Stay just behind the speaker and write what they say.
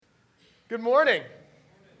Good morning.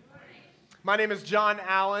 My name is John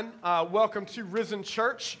Allen. Welcome to Risen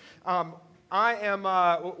Church.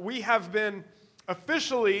 We have been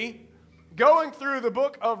officially going through the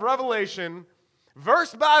book of Revelation,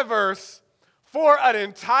 verse by verse, for an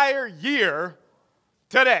entire year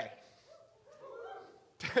today.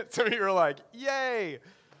 Some of you are like, yay,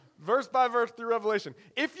 verse by verse through Revelation.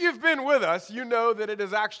 If you've been with us, you know that it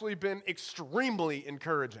has actually been extremely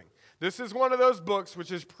encouraging. This is one of those books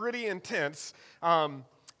which is pretty intense, and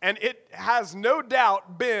it has no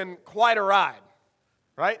doubt been quite a ride,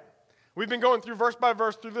 right? We've been going through verse by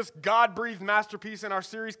verse through this God-breathed masterpiece in our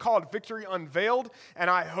series called Victory Unveiled, and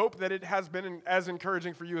I hope that it has been as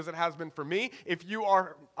encouraging for you as it has been for me. If you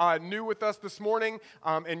are new with us this morning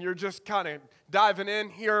and you're just kind of diving in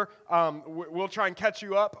here, we'll try and catch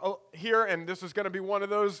you up here, and this is going to be one of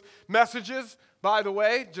those messages. By the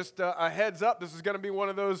way, just a heads up, this is going to be one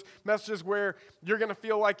of those messages where you're going to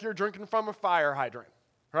feel like you're drinking from a fire hydrant.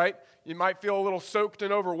 Right? You might feel a little soaked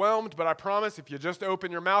and overwhelmed, but I promise if you just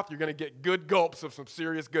open your mouth, you're going to get good gulps of some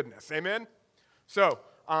serious goodness. Amen? So,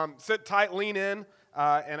 sit tight, lean in,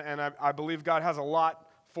 and I believe God has a lot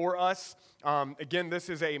for us. Again, this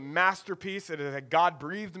is a masterpiece. It is a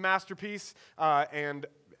God-breathed masterpiece, and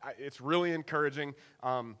it's really encouraging.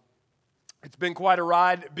 It's been quite a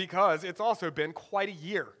ride because it's also been quite a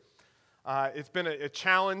year. It's been a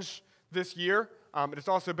challenge this year, but it's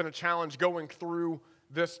also been a challenge going through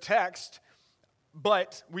this text,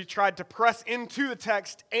 but we tried to press into the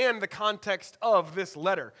text and the context of this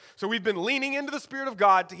letter. So we've been leaning into the Spirit of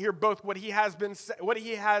God to hear both what he was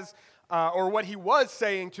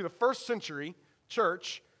saying to the first century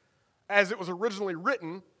church as it was originally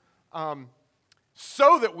written,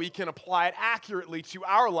 so that we can apply it accurately to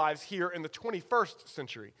our lives here in the 21st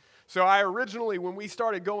century. So when we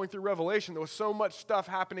started going through Revelation, there was so much stuff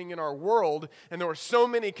happening in our world, and there were so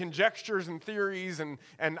many conjectures and theories and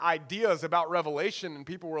ideas about Revelation, and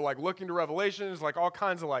people were like looking to Revelation, like all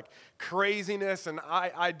kinds of like craziness and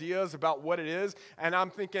ideas about what it is, and I'm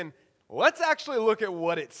thinking, let's actually look at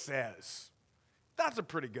what it says. That's a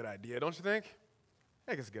pretty good idea, don't you think?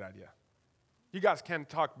 I think it's a good idea. You guys can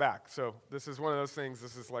talk back, so this is one of those things,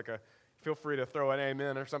 feel free to throw an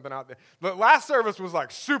amen or something out there. The last service was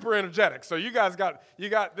like super energetic, so you guys got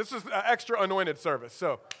this is an extra anointed service,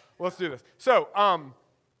 so let's do this. So,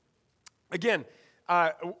 again,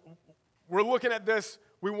 we're looking at this,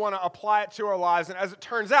 we want to apply it to our lives, and as it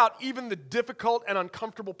turns out, even the difficult and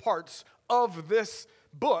uncomfortable parts of this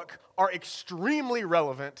book are extremely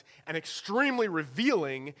relevant and extremely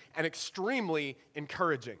revealing and extremely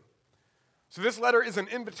encouraging. So this letter is an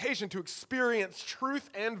invitation to experience truth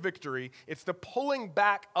and victory. It's the pulling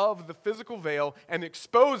back of the physical veil and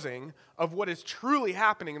exposing of what is truly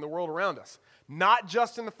happening in the world around us. Not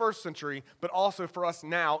just in the first century, but also for us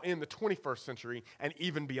now in the 21st century and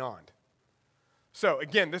even beyond. So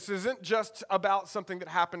again, this isn't just about something that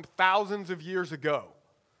happened thousands of years ago.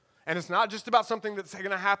 And it's not just about something that's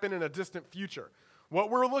going to happen in a distant future. What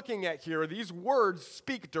we're looking at here, these words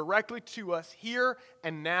speak directly to us here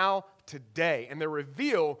and now today, and they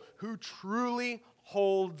reveal who truly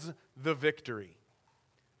holds the victory.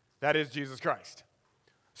 That is Jesus Christ.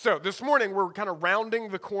 So this morning, we're kind of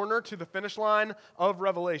rounding the corner to the finish line of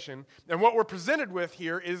Revelation, and what we're presented with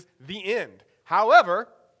here is the end. However,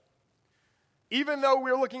 even though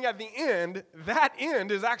we're looking at the end, that end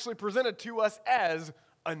is actually presented to us as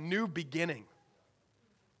a new beginning.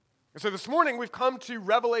 So this morning, we've come to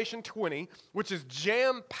Revelation 20, which is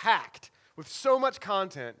jam-packed with so much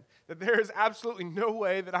content that there is absolutely no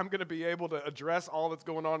way that I'm going to be able to address all that's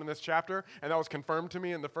going on in this chapter, and that was confirmed to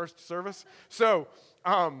me in the first service. So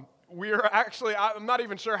I'm not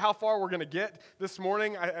even sure how far we're going to get this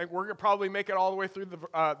morning. We're going to probably make it all the way through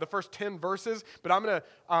the first 10 verses, but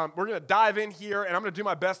we're going to dive in here, and I'm going to do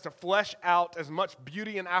my best to flesh out as much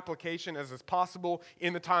beauty and application as is possible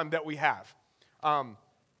in the time that we have.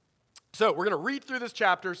 So we're going to read through this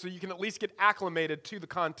chapter so you can at least get acclimated to the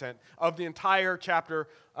content of the entire chapter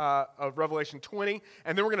of Revelation 20,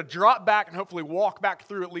 and then we're going to drop back and hopefully walk back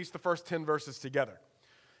through at least the first 10 verses together.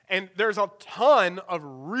 And there's a ton of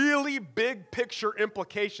really big picture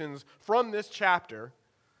implications from this chapter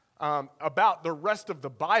about the rest of the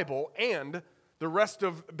Bible and the rest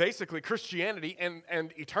of basically Christianity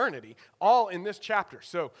and eternity, all in this chapter.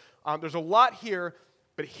 So there's a lot here,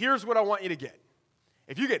 but here's what I want you to get.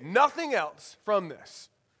 If you get nothing else from this,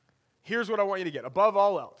 here's what I want you to get, above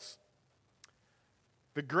all else.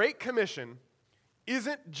 The Great Commission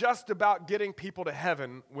isn't just about getting people to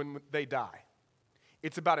heaven when they die.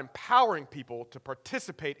 It's about empowering people to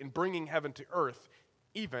participate in bringing heaven to earth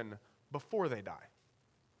even before they die.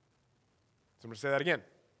 So I'm going to say that again.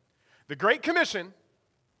 The Great Commission,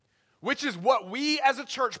 which is what we as a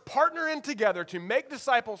church partner in together to make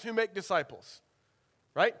disciples who make disciples,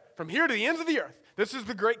 right? From here to the ends of the earth, this is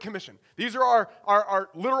the Great Commission. These are our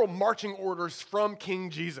literal marching orders from King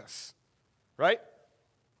Jesus, right?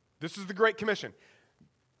 This is the Great Commission.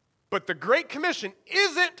 But the Great Commission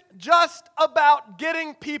isn't just about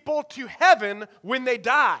getting people to heaven when they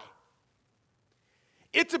die.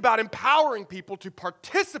 It's about empowering people to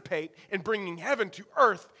participate in bringing heaven to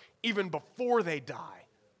earth even before they die.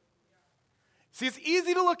 See, it's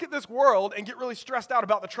easy to look at this world and get really stressed out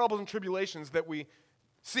about the troubles and tribulations that we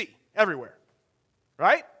see everywhere,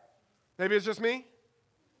 right? Maybe it's just me,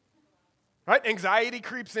 right? Anxiety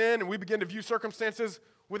creeps in and we begin to view circumstances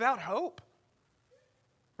without hope,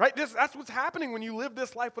 right? That's what's happening when you live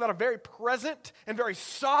this life without a very present and very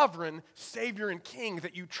sovereign Savior and King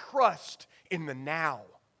that you trust in the now,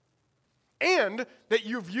 and that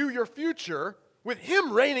you view your future with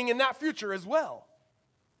Him reigning in that future as well.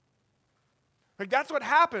 Like, that's what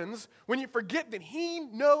happens when you forget that He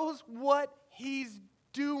knows what He's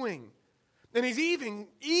doing. And He's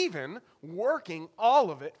even working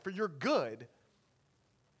all of it for your good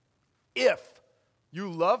if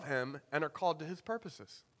you love Him and are called to His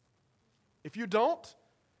purposes. If you don't,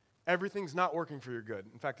 everything's not working for your good.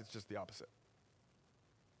 In fact, it's just the opposite.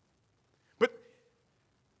 But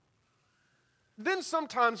then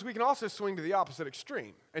sometimes we can also swing to the opposite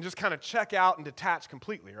extreme and just kind of check out and detach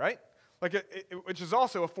completely, right? Like, which is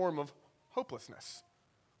also a form of hopelessness.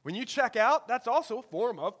 When you check out, that's also a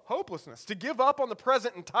form of hopelessness. To give up on the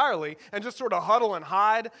present entirely and just sort of huddle and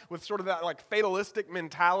hide with sort of that like fatalistic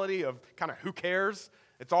mentality of kind of who cares?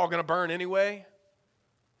 It's all going to burn anyway,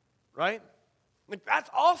 right? Like, that's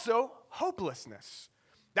also hopelessness.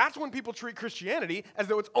 That's when people treat Christianity as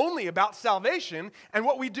though it's only about salvation, and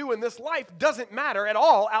what we do in this life doesn't matter at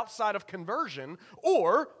all outside of conversion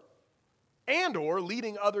or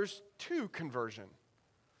leading others to conversion.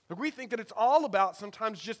 Like, we think that it's all about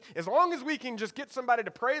sometimes just as long as we can just get somebody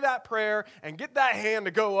to pray that prayer and get that hand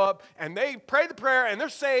to go up, and they pray the prayer and they're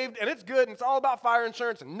saved and it's good and it's all about fire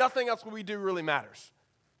insurance and nothing else what we do really matters.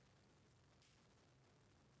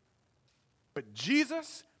 But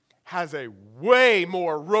Jesus has a way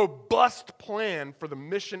more robust plan for the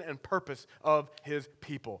mission and purpose of His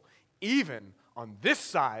people, even on this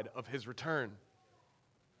side of His return.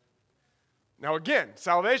 Now again,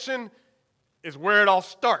 salvation is where it all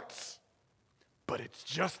starts, but it's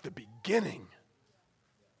just the beginning,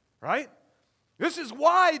 right? This is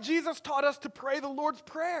why Jesus taught us to pray the Lord's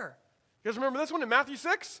Prayer. You guys remember this one in Matthew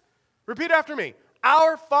 6? Repeat after me.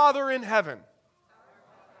 Our Father in heaven.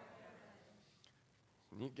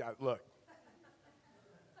 Look.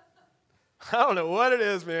 I don't know what it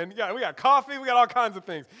is, man. We got coffee, we got all kinds of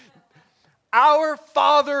things. Our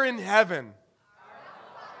Father in heaven.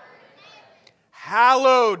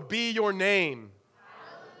 Hallowed be your name.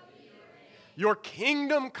 Your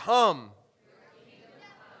kingdom come.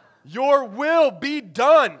 Your will be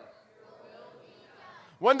done.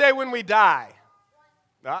 One day when we die.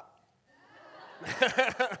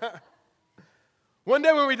 One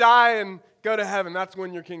day when we die and go to heaven, that's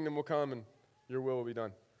when your kingdom will come and your will be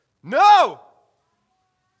done. No!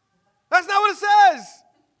 That's not what it says.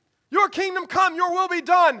 Your kingdom come, your will be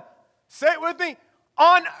done. Say it with me.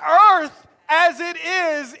 On earth as it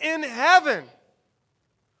is in heaven.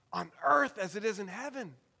 On earth as it is in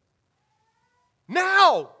heaven.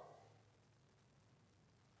 Now!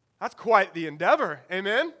 That's quite the endeavor.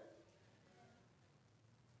 Amen?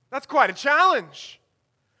 That's quite a challenge.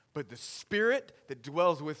 But the Spirit that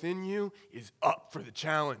dwells within you is up for the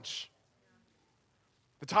challenge.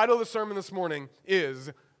 The title of the sermon this morning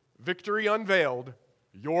is Victory Unveiled,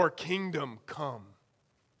 Your Kingdom Come.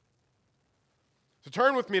 So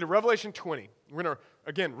turn with me to Revelation 20. We're going to,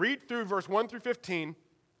 again, read through verse 1 through 15.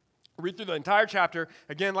 Read through the entire chapter.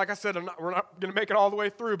 Again, like I said, we're not going to make it all the way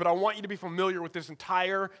through, but I want you to be familiar with this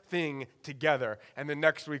entire thing together. And then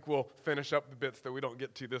next week we'll finish up the bits that we don't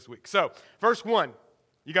get to this week. So, verse 1.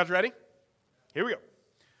 You guys ready? Here we go.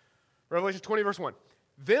 Revelation 20, verse 1.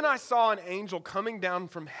 Then I saw an angel coming down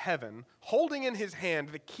from heaven, holding in his hand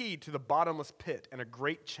the key to the bottomless pit and a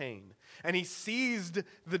great chain. And he seized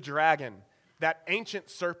the dragon, that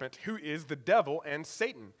ancient serpent who is the devil and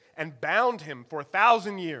Satan, and bound him for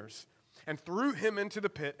 1,000 years, and threw him into the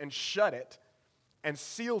pit and shut it and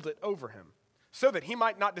sealed it over him, so that he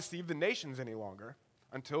might not deceive the nations any longer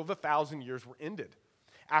until the 1,000 years were ended.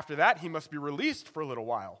 After that, he must be released for a little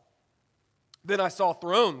while. Then I saw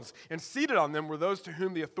thrones, and seated on them were those to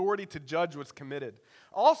whom the authority to judge was committed.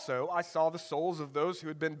 Also, I saw the souls of those who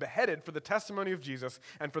had been beheaded for the testimony of Jesus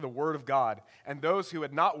and for the word of God, and those who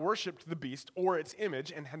had not worshipped the beast or its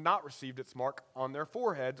image and had not received its mark on their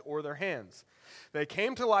foreheads or their hands. They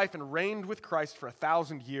came to life and reigned with Christ for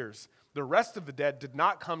 1,000 years. The rest of the dead did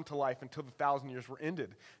not come to life until the 1,000 years were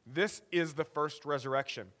ended. This is the first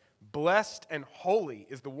resurrection. Blessed and holy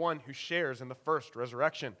is the one who shares in the first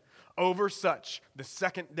resurrection. Over such, the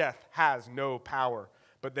second death has no power,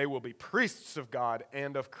 but they will be priests of God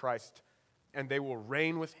and of Christ, and they will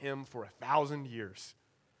reign with him for 1,000 years.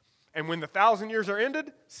 And when the 1,000 years are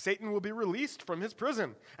ended, Satan will be released from his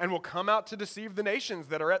prison and will come out to deceive the nations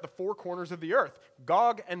that are at the four corners of the earth,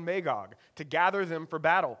 Gog and Magog, to gather them for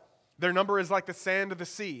battle. Their number is like the sand of the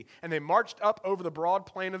sea, and they marched up over the broad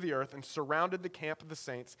plain of the earth and surrounded the camp of the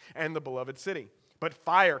saints and the beloved city. But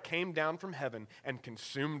fire came down from heaven and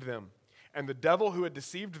consumed them. And the devil who had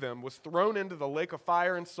deceived them was thrown into the lake of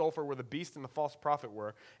fire and sulfur where the beast and the false prophet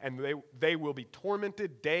were, and they will be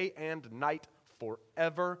tormented day and night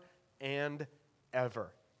forever and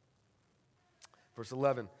ever. Verse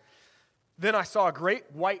 11. Then I saw a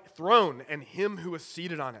great white throne and him who was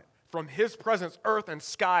seated on it. From his presence, earth and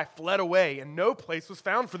sky fled away, and no place was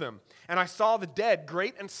found for them. And I saw the dead,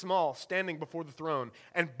 great and small, standing before the throne,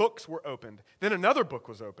 and books were opened. Then another book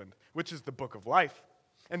was opened, which is the book of life.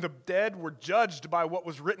 And the dead were judged by what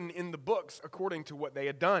was written in the books according to what they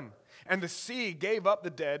had done. And the sea gave up the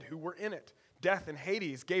dead who were in it. Death and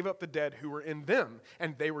Hades gave up the dead who were in them,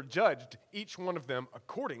 and they were judged, each one of them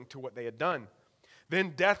according to what they had done.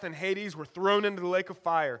 Then death and Hades were thrown into the lake of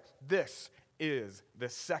fire. This is the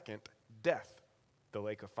second death, the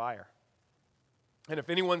lake of fire. And if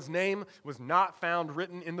anyone's name was not found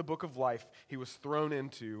written in the book of life, he was thrown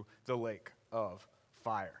into the lake of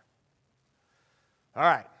fire. All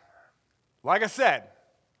right. Like I said,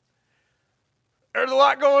 there's a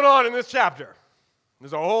lot going on in this chapter.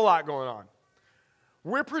 There's a whole lot going on.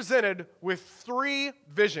 We're presented with three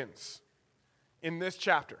visions in this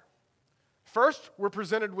chapter. First, we're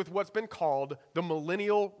presented with what's been called the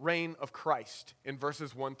millennial reign of Christ in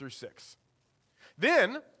verses 1 through 6.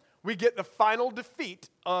 Then, we get the final defeat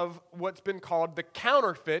of what's been called the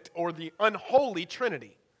counterfeit or the unholy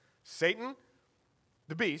trinity. Satan,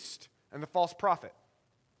 the beast, and the false prophet.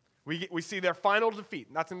 We see their final defeat,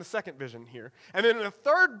 and that's in the second vision here. And then the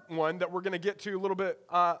third one that we're going to get to a little bit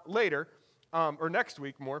later, or next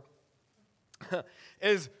week more,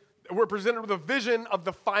 is we're presented with a vision of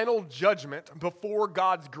the final judgment before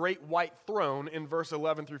God's great white throne in verse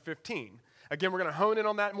 11 through 15. Again, we're going to hone in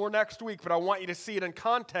on that more next week, but I want you to see it in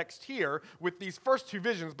context here with these first two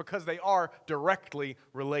visions because they are directly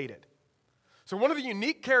related. So one of the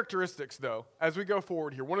unique characteristics, though, as we go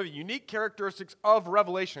forward here, one of the unique characteristics of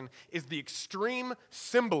Revelation is the extreme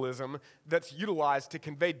symbolism that's utilized to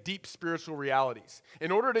convey deep spiritual realities.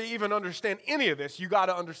 In order to even understand any of this, you got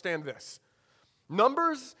to understand this.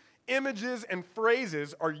 Numbers, images, and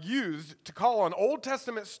phrases are used to call on Old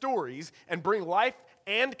Testament stories and bring life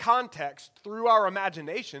and context through our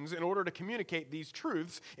imaginations in order to communicate these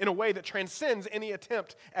truths in a way that transcends any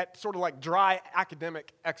attempt at sort of like dry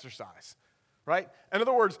academic exercise. Right? In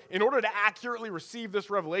other words, in order to accurately receive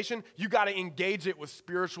this revelation, you got to engage it with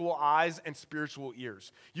spiritual eyes and spiritual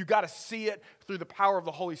ears. You got to see it through the power of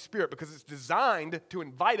the Holy Spirit because it's designed to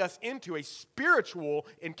invite us into a spiritual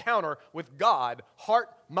encounter with God, heart,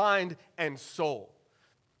 mind, and soul.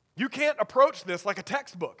 You can't approach this like a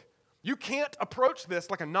textbook. You can't approach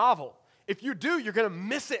this like a novel. If you do, you're going to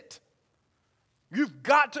miss it. You've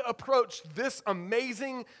got to approach this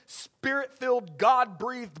amazing, spirit-filled,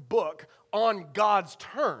 God-breathed book on God's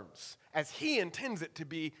terms as He intends it to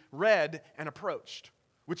be read and approached,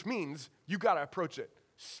 which means you got to approach it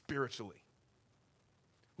spiritually.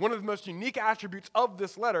 One of the most unique attributes of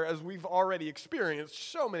this letter, as we've already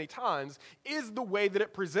experienced so many times, is the way that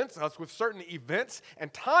it presents us with certain events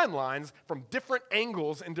and timelines from different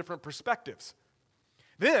angles and different perspectives.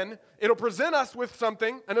 Then it'll present us with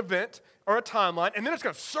something, an event or a timeline, and then it's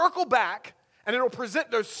going to circle back and it'll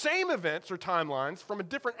present those same events or timelines from a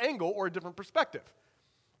different angle or a different perspective.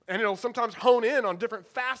 And it'll sometimes hone in on different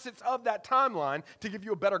facets of that timeline to give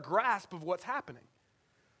you a better grasp of what's happening.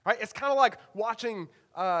 Right? It's kind of like watching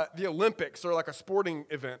the Olympics or like a sporting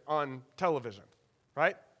event on television,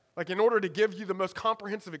 right? Like in order to give you the most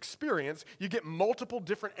comprehensive experience, you get multiple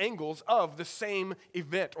different angles of the same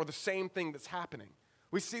event or the same thing that's happening.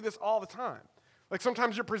 We see this all the time. Like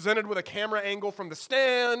sometimes you're presented with a camera angle from the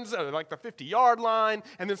stands, or like the 50-yard line,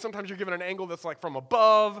 and then sometimes you're given an angle that's like from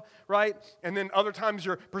above, right? And then other times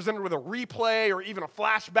you're presented with a replay or even a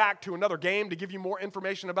flashback to another game to give you more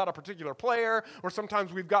information about a particular player. Or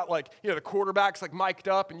sometimes we've got like, the quarterbacks like mic'd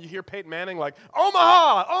up and you hear Peyton Manning like,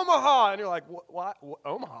 Omaha, Omaha, and you're like, what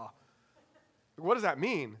Omaha? What does that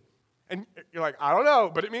mean? And you're like, I don't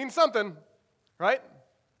know, but it means something, right?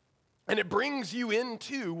 And it brings you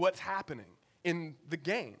into what's happening in the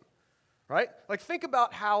game, right? Like think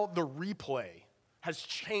about how the replay has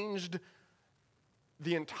changed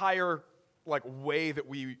the entire like way that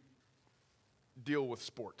we deal with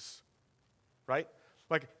sports, right?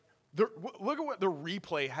 Like look at what the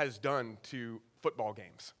replay has done to football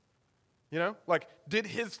games. Like did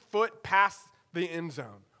his foot pass the end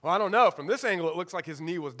zone? Well, I don't know. From this angle, it looks like his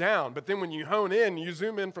knee was down. But then when you hone in, you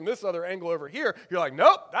zoom in from this other angle over here, you're like,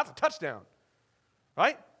 nope, that's a touchdown,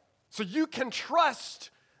 right? So you can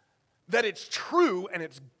trust that it's true and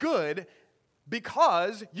it's good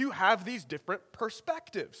because you have these different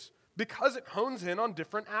perspectives, because it hones in on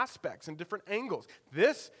different aspects and different angles.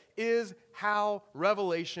 This is how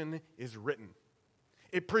Revelation is written.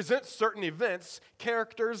 It presents certain events,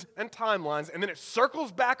 characters, and timelines, and then it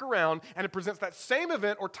circles back around and it presents that same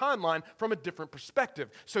event or timeline from a different perspective.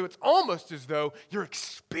 So it's almost as though you're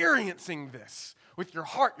experiencing this with your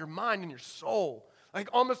heart, your mind, and your soul. Like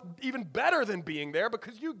almost even better than being there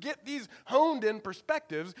because you get these honed in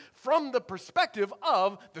perspectives from the perspective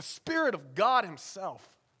of the Spirit of God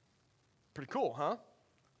Himself. Pretty cool, huh?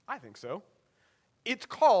 I think so. It's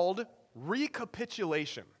called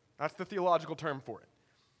recapitulation. That's the theological term for it.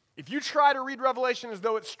 If you try to read Revelation as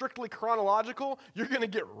though it's strictly chronological, you're going to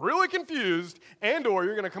get really confused or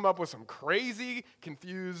you're going to come up with some crazy,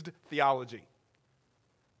 confused theology.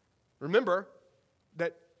 Remember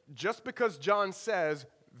that just because John says,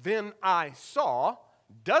 then I saw,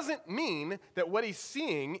 doesn't mean that what he's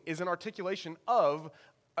seeing is an articulation of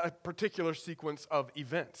a particular sequence of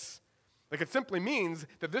events. Like it simply means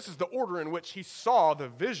that this is the order in which he saw the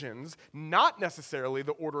visions, not necessarily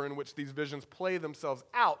the order in which these visions play themselves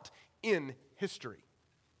out in history.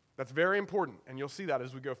 That's very important, and you'll see that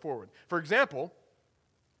as we go forward. For example,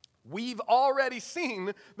 we've already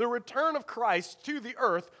seen the return of Christ to the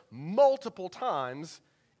earth multiple times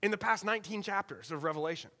in the past 19 chapters of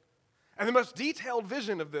Revelation. And the most detailed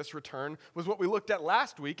vision of this return was what we looked at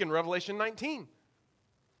last week in Revelation 19.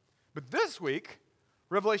 But this week,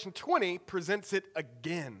 Revelation 20 presents it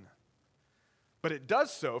again, but it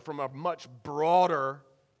does so from a much broader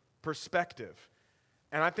perspective.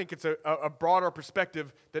 And I think it's a broader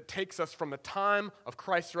perspective that takes us from the time of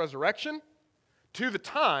Christ's resurrection to the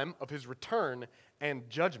time of his return and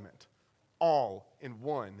judgment, all in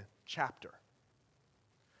one chapter.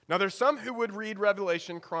 Now, there's some who would read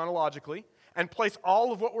Revelation chronologically and place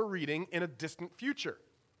all of what we're reading in a distant future.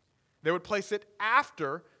 They would place it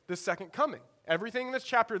after the second coming. Everything in this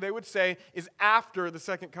chapter, they would say, is after the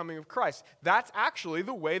second coming of Christ. That's actually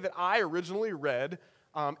the way that I originally read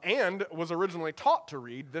and was originally taught to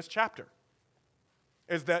read this chapter,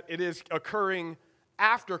 is that it is occurring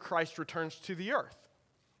after Christ returns to the earth.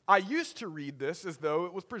 I used to read this as though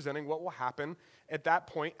it was presenting what will happen at that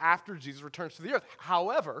point after Jesus returns to the earth.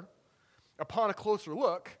 However, upon a closer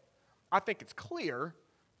look, I think it's clear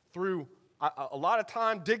through a lot of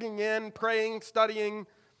time digging in, praying, studying,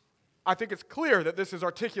 I think it's clear that this is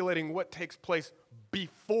articulating what takes place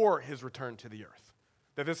before his return to the earth.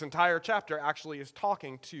 That this entire chapter actually is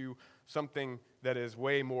talking to something that is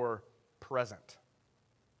way more present.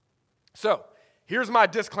 So, here's my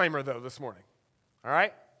disclaimer, though, this morning. All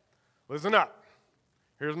right? Listen up.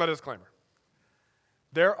 Here's my disclaimer.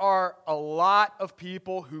 There are a lot of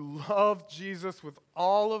people who love Jesus with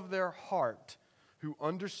all of their heart who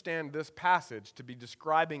understand this passage to be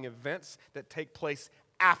describing events that take place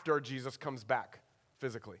after Jesus comes back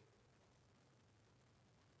physically.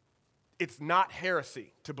 It's not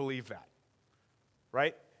heresy to believe that,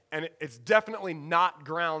 right? And it's definitely not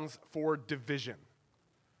grounds for division.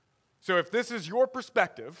 So if this is your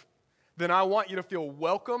perspective, then I want you to feel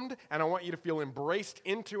welcomed and I want you to feel embraced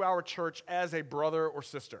into our church as a brother or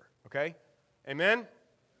sister, okay? Amen?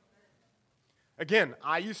 Again,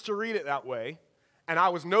 I used to read it that way, and I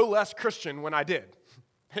was no less Christian when I did.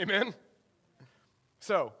 Amen?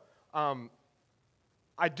 So,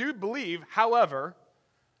 I do believe, however,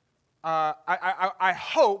 I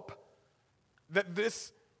hope that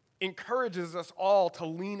this encourages us all to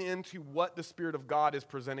lean into what the Spirit of God is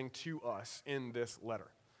presenting to us in this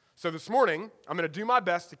letter. So this morning, I'm going to do my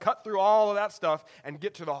best to cut through all of that stuff and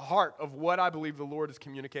get to the heart of what I believe the Lord is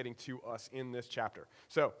communicating to us in this chapter.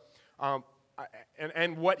 So,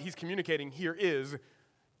 and what he's communicating here is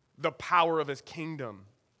the power of his kingdom,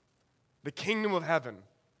 the kingdom of heaven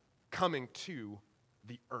coming to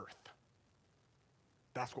the earth.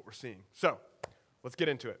 That's what we're seeing. So, let's get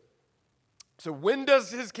into it. So when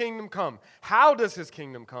does his kingdom come? How does his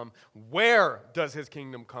kingdom come? Where does his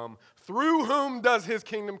kingdom come? Through whom does his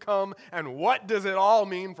kingdom come? And what does it all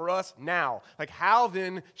mean for us now? Like, how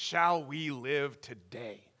then shall we live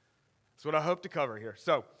today? That's what I hope to cover here.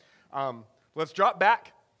 So let's drop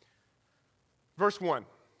back. Verse 1.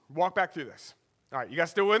 Walk back through this. All right, you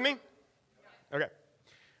guys still with me? Okay.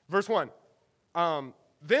 Verse 1.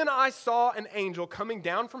 Then I saw an angel coming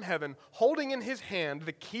down from heaven, holding in his hand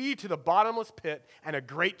the key to the bottomless pit and a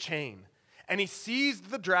great chain. And he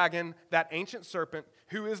seized the dragon, that ancient serpent,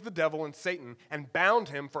 who is the devil and Satan, and bound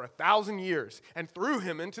him for 1,000 years, and threw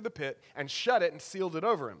him into the pit, and shut it and sealed it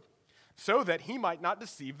over him, so that he might not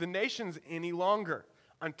deceive the nations any longer,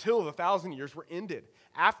 until the 1,000 years were ended.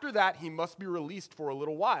 After that, he must be released for a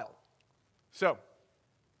little while. So,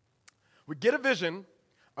 we get a vision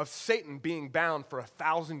of Satan being bound for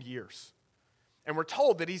 1,000 years. And we're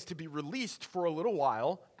told that he's to be released for a little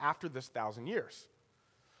while after this 1,000 years.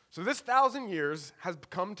 So this 1,000 years has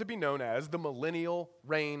come to be known as the millennial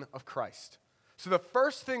reign of Christ. So the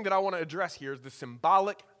first thing that I want to address here is the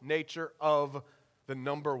symbolic nature of the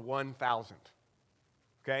number 1,000.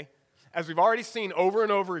 Okay? As we've already seen over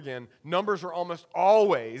and over again, numbers are almost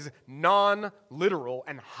always non-literal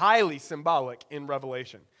and highly symbolic in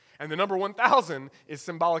Revelation. And the number 1,000 is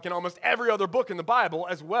symbolic in almost every other book in the Bible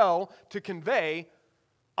as well to convey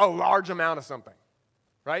a large amount of something,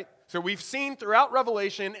 right? So we've seen throughout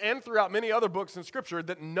Revelation and throughout many other books in Scripture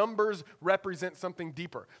that numbers represent something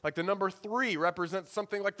deeper. Like the number 3 represents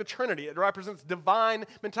something like the Trinity. It represents divine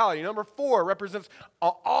mentality. Number 4 represents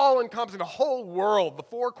all-encompassing the whole world, the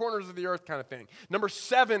 4 corners of the earth kind of thing. Number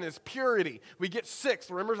 7 is purity. We get 6.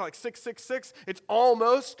 Remember, like 666? It's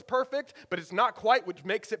almost perfect, but it's not quite, which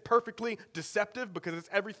makes it perfectly deceptive because it's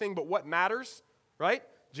everything but what matters, right?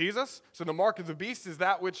 Jesus. So the mark of the beast is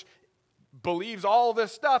that which believes all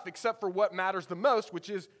this stuff except for what matters the most, which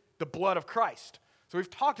is the blood of Christ. So we've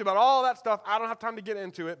talked about all that stuff. I don't have time to get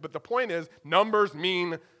into it, but the point is numbers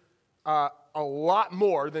mean a lot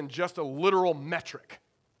more than just a literal metric.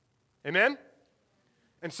 Amen?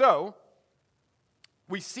 And so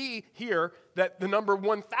we see here that the number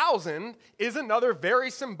 1,000 is another very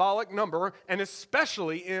symbolic number, and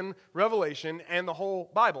especially in Revelation and the whole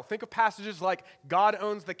Bible. Think of passages like God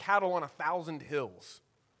owns the cattle on 1,000 hills.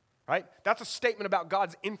 Right? That's a statement about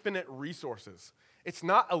God's infinite resources. It's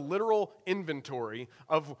not a literal inventory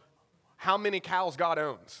of how many cows God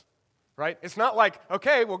owns. Right? It's not like,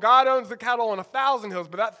 okay, well, God owns the cattle on 1,000 hills,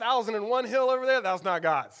 but that 1,001 hill over there, that's not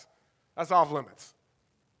God's. That's off limits.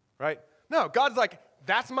 Right? No, God's like,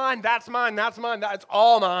 that's mine, that's mine, that's mine, that's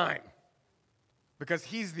all mine. Because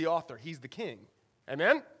he's the author, he's the king.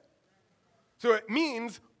 Amen? So it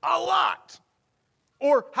means a lot.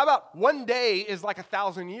 Or how about one day is like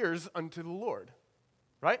 1,000 years unto the Lord,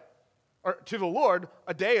 right? Or to the Lord,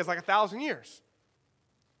 a day is like 1,000 years.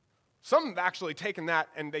 Some have actually taken that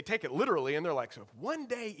and they take it literally and they're like, so if one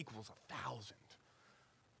day equals 1,000,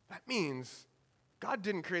 that means God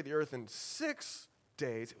didn't create the earth in 6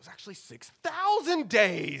 days. It was actually 6,000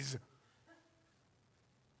 days.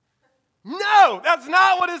 No, that's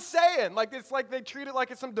not what it's saying. Like it's like they treat it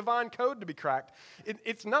like it's some divine code to be cracked.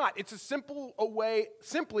 It's not. It's simply a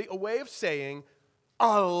way of saying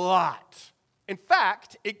a lot. In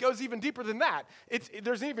fact, it goes even deeper than that.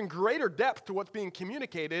 There's an even greater depth to what's being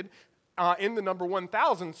communicated in the number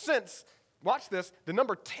 1,000 since, watch this, the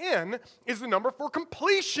number 10 is the number for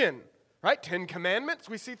completion. Right? 10 commandments.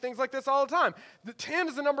 We see things like this all the time. The 10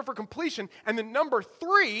 is the number for completion, and the number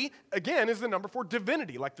 3, again, is the number for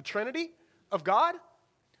divinity, like the Trinity of God.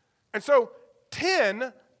 And so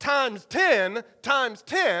 10 times 10 times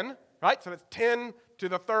 10, right? So that's 10 to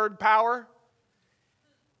the third power,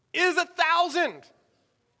 is 1,000.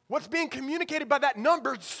 What's being communicated by that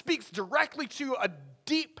number speaks directly to a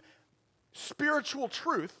deep spiritual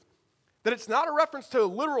truth that it's not a reference to a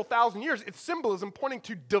literal 1,000 years. It's symbolism pointing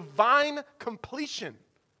to divine completion,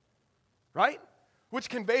 right? Which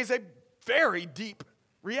conveys a very deep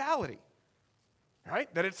reality,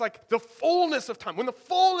 right? That it's like the fullness of time, when the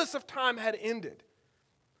fullness of time had ended.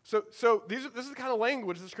 So this is the kind of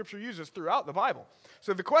language the Scripture uses throughout the Bible.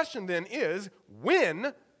 So the question then is,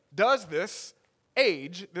 when does this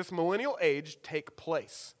age, this millennial age, take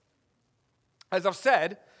place? As I've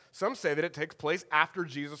said, some say that it takes place after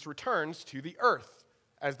Jesus returns to the earth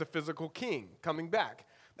as the physical king coming back.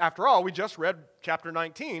 After all, we just read chapter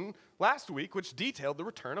 19 last week, which detailed the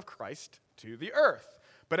return of Christ to the earth.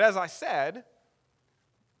 But as I said,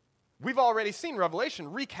 we've already seen Revelation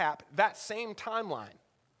recap that same timeline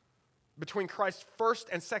between Christ's first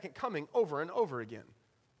and second coming over and over again.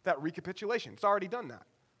 That recapitulation. It's already done that.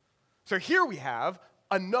 So here we have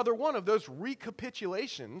another one of those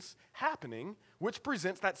recapitulations happening, which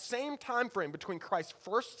presents that same time frame between Christ's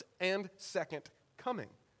first and second coming.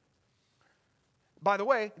 By the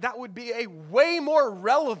way, that would be a way more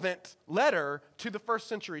relevant letter to the first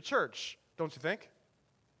century church, don't you think?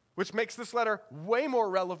 Which makes this letter way more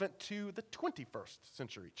relevant to the 21st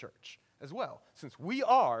century church as well, since we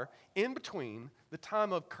are in between the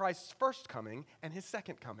time of Christ's first coming and his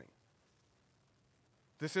second coming.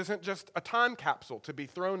 This isn't just a time capsule to be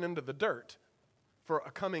thrown into the dirt for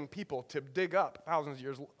a coming people to dig up thousands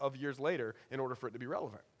of years later in order for it to be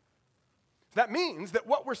relevant. That means that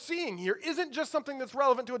what we're seeing here isn't just something that's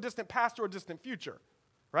relevant to a distant past or a distant future,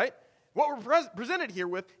 right? What we're presented here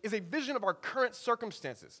with is a vision of our current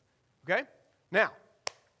circumstances, okay? Now,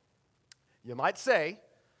 you might say,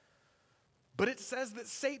 but it says that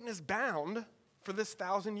Satan is bound for this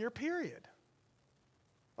 1,000-year period.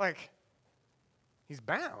 Like, he's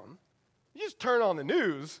bound. You just turn on the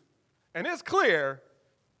news, and it's clear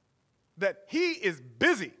that he is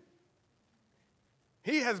busy.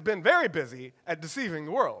 He has been very busy at deceiving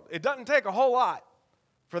the world. It doesn't take a whole lot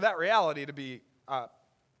for that reality to be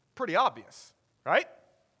pretty obvious, right?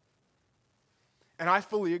 And I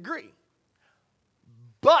fully agree.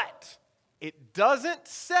 But it doesn't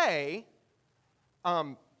say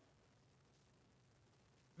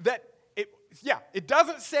it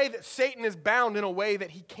doesn't say that Satan is bound in a way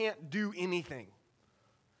that he can't do anything.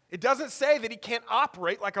 It doesn't say that he can't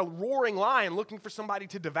operate like a roaring lion looking for somebody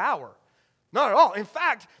to devour. Not at all. In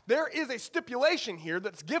fact, there is a stipulation here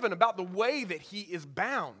that's given about the way that he is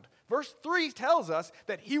bound. Verse 3 tells us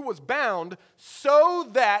that he was bound so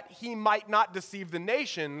that he might not deceive the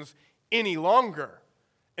nations any longer.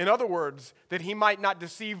 In other words, that he might not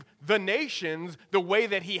deceive the nations the way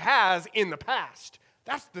that he has in the past.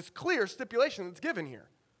 That's this clear stipulation that's given here.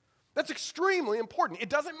 That's extremely important. It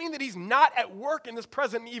doesn't mean that he's not at work in this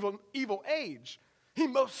present evil age. He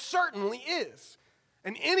most certainly is.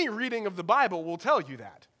 And any reading of the Bible will tell you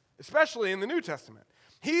that, especially in the New Testament.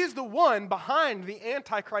 He is the one behind the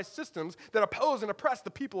Antichrist systems that oppose and oppress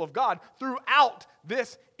the people of God throughout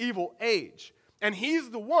this evil age. And he's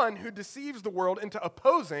the one who deceives the world into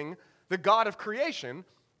opposing the God of creation,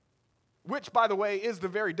 which, by the way, is the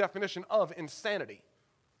very definition of insanity.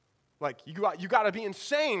 Like, you got to be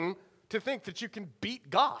insane to think that you can beat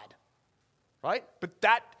God, right? But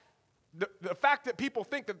the fact that people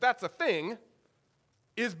think that that's a thing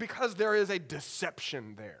is because there is a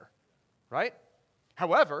deception there, right?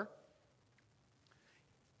 However,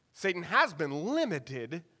 Satan has been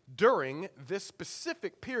limited during this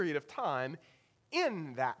specific period of time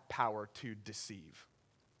in that power to deceive.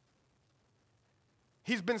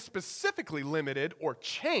 He's been specifically limited or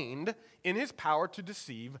chained in his power to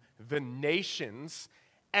deceive the nations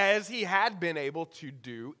as he had been able to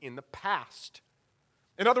do in the past.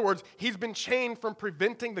 In other words, he's been chained from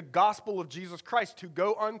preventing the gospel of Jesus Christ to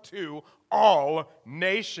go unto all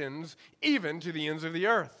nations, even to the ends of the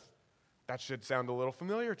earth. That should sound a little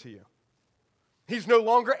familiar to you. He's no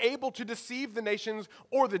longer able to deceive the nations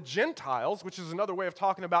or the Gentiles, which is another way of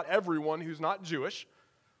talking about everyone who's not Jewish,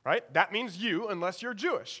 right? That means you, unless you're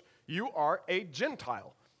Jewish. You are a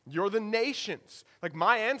Gentile. You're the nations. Like,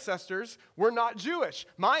 my ancestors were not Jewish.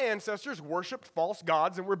 My ancestors worshiped false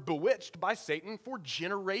gods and were bewitched by Satan for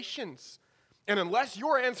generations. And unless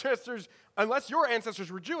your ancestors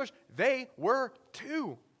were Jewish, they were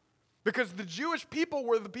too. Because the Jewish people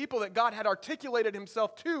were the people that God had articulated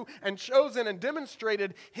himself to and chosen and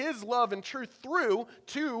demonstrated his love and truth through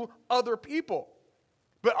to other people.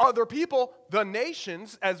 But other people, the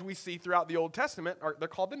nations, as we see throughout the Old Testament, they're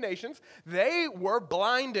called the nations, they were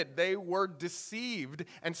blinded, they were deceived,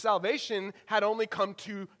 and salvation had only come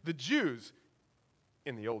to the Jews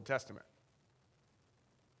in the Old Testament.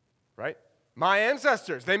 Right? My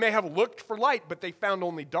ancestors, they may have looked for light, but they found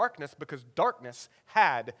only darkness because darkness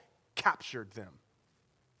had captured them.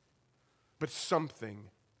 But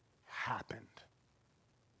something happened.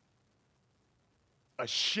 A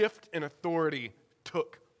shift in authority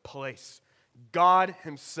took place. God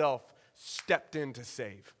himself stepped in to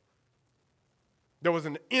save. There was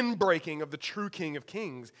an inbreaking of the true King of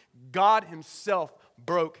Kings. God himself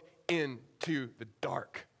broke into the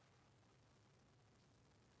dark.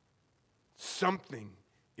 Something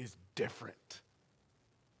is different.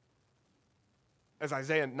 As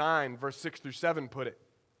Isaiah 9, verse 6 through 7 put it,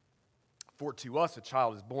 "For to us a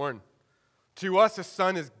child is born, To us a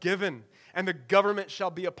son is given, and the government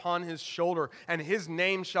shall be upon his shoulder, and his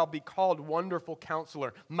name shall be called Wonderful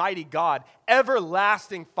Counselor, Mighty God,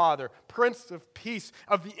 Everlasting Father, Prince of Peace.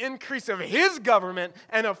 Of the increase of his government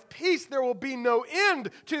and of peace there will be no end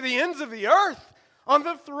to the ends of the earth. On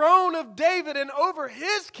the throne of David and over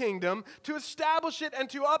his kingdom, to establish it and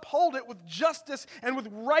to uphold it with justice and with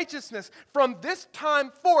righteousness from this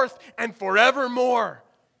time forth and forevermore.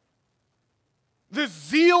 The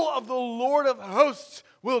zeal of the Lord of hosts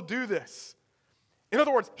will do this. In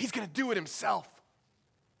other words, he's going to do it himself.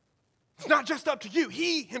 It's not just up to you.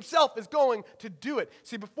 He himself is going to do it.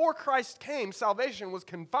 See, before Christ came, salvation was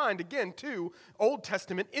confined again to Old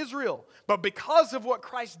Testament Israel. But because of what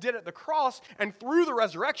Christ did at the cross and through the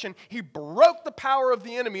resurrection, he broke the power of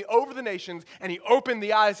the enemy over the nations and he opened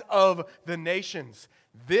the eyes of the nations.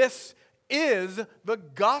 This is the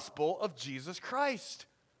gospel of Jesus Christ.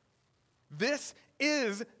 This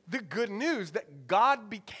is the good news that God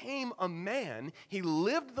became a man. He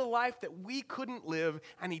lived the life that we couldn't live,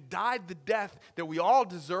 and he died the death that we all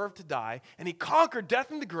deserve to die, and he conquered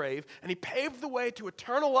death and the grave, and he paved the way to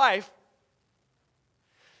eternal life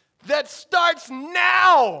that starts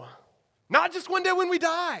now, not just one day when we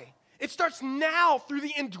die. It starts now through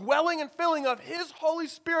the indwelling and filling of his Holy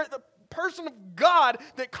Spirit, the person of God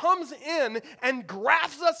that comes in and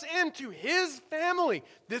grafts us into his family.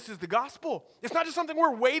 This is the gospel. It's not just something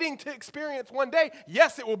we're waiting to experience one day.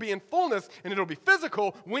 Yes, it will be in fullness and it'll be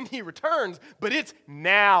physical when he returns, but it's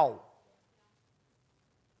now.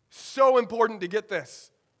 So important to get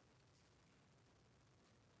this.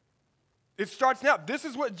 It starts now. This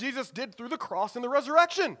is what Jesus did through the cross and the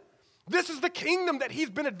resurrection. This is the kingdom that he's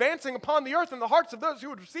been advancing upon the earth in the hearts of those who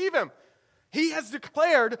would receive him. He has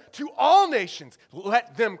declared to all nations,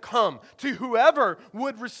 let them come. To whoever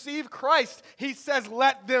would receive Christ, he says,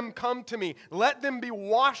 let them come to me. Let them be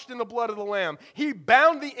washed in the blood of the Lamb. He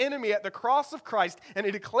bound the enemy at the cross of Christ, and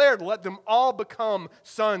he declared, let them all become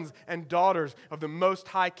sons and daughters of the Most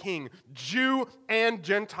High King, Jew and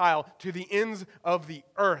Gentile, to the ends of the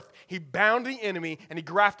earth. He bound the enemy, and he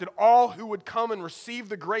grafted all who would come and receive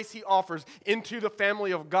the grace he offers into the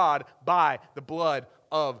family of God by the blood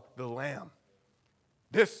of the Lamb.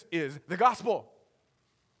 This is the gospel.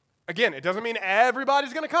 Again, it doesn't mean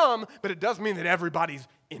everybody's going to come, but it does mean that everybody's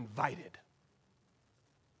invited.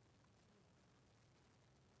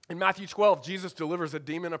 In Matthew 12, Jesus delivers a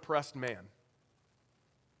demon-oppressed man.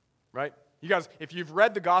 Right? You guys, if you've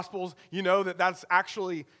read the Gospels, you know that that's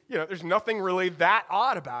actually, there's nothing really that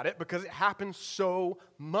odd about it because it happens so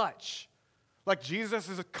much. Like Jesus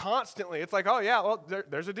is constantly, it's like, oh yeah, well,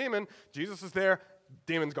 there's a demon. Jesus is there,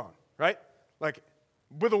 demon's gone, right? Like,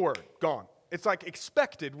 with a word, gone. It's like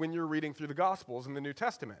expected when you're reading through the Gospels in the New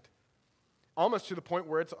Testament. Almost to the point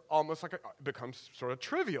where it's almost like it becomes sort of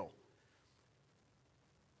trivial.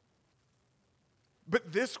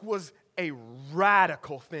 But this was a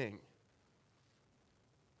radical thing.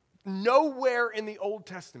 Nowhere in the Old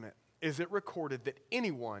Testament is it recorded that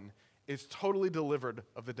anyone is totally delivered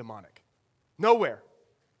of the demonic. Nowhere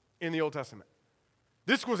in the Old Testament.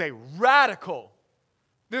 This was a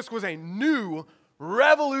new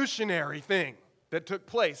revolutionary thing that took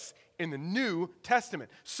place in the New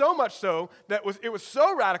Testament. So much so that it was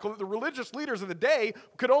so radical that the religious leaders of the day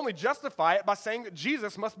could only justify it by saying that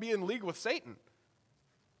Jesus must be in league with Satan.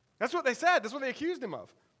 That's what they said. That's what they accused him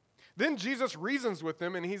of. Then Jesus reasons with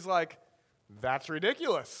them and he's like, that's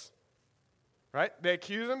ridiculous. Right? They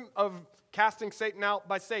accuse him of casting Satan out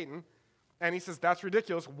by Satan and he says, that's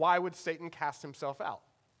ridiculous. Why would Satan cast himself out?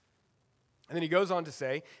 And then he goes on to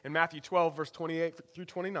say in Matthew 12, verse 28 through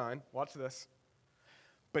 29, watch this.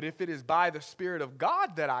 But if it is by the Spirit of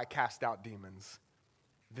God that I cast out demons,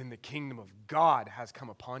 then the kingdom of God has come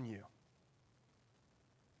upon you.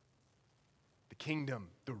 The kingdom,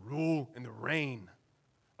 the rule, and the reign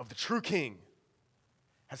of the true king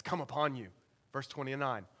has come upon you. Verse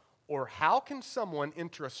 29, or how can someone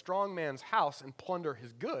enter a strong man's house and plunder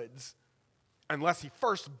his goods unless he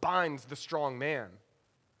first binds the strong man?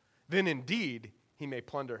 Then indeed he may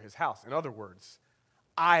plunder his house. In other words,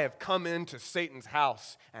 I have come into Satan's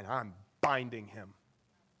house and I'm binding him.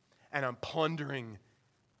 And I'm plundering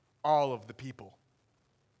all of the people.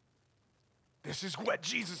 This is what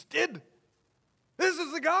Jesus did. This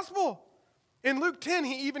is the gospel. In Luke 10,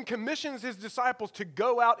 he even commissions his disciples to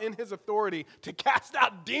go out in his authority to cast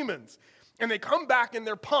out demons. And they come back and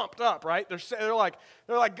they're pumped up, right? They're like,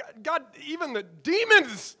 God, even the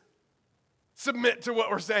demons submit to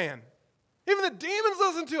what we're saying. Even the demons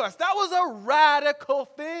listen to us. That was a radical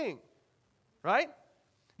thing, right?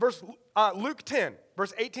 Luke 10,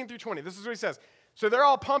 verse 18 through 20. This is what he says. So they're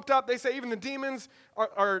all pumped up. They say even the demons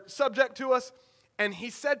are subject to us. And he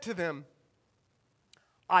said to them,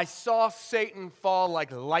 I saw Satan fall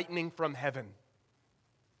like lightning from heaven.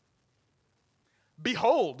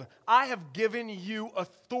 Behold, I have given you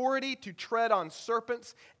authority to tread on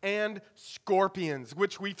serpents and scorpions,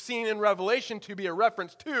 which we've seen in Revelation to be a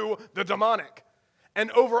reference to the demonic,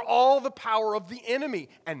 and over all the power of the enemy,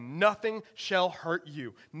 and nothing shall hurt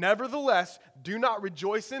you. Nevertheless, do not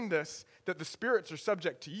rejoice in this, that the spirits are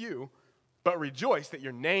subject to you, but rejoice that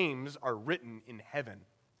your names are written in heaven.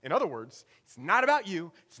 In other words, it's not about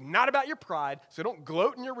you, it's not about your pride, so don't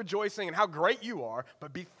gloat in your rejoicing and how great you are,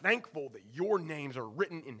 but be thankful that your names are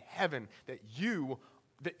written in heaven, that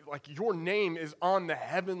your name is on the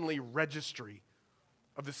heavenly registry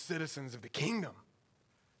of the citizens of the kingdom.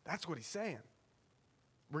 That's what he's saying.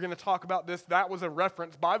 We're going to talk about this. That was a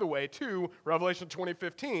reference, by the way, to Revelation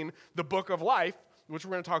 20:15, the book of life, which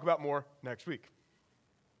we're going to talk about more next week.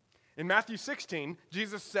 In Matthew 16,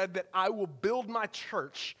 Jesus said that I will build my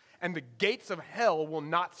church and the gates of hell will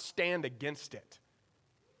not stand against it.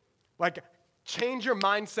 Like, change your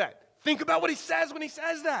mindset. Think about what he says when he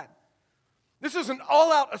says that. This is an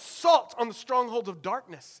all-out assault on the strongholds of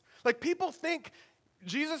darkness. Like, people think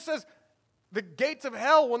Jesus says the gates of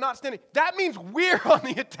hell will not stand. That means we're on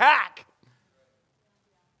the attack.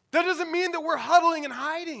 That doesn't mean that we're huddling and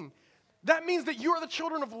hiding. That means that you are the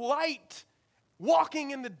children of light,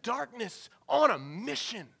 walking in the darkness on a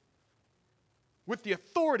mission with the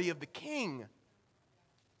authority of the King.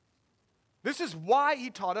 This is why he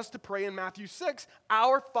taught us to pray in Matthew 6,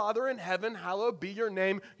 Our Father in heaven, hallowed be your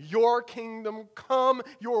name. Your kingdom come,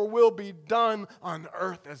 your will be done on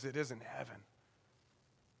earth as it is in heaven.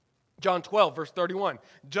 John 12, verse 31.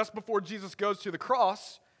 Just before Jesus goes to the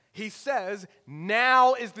cross, he says,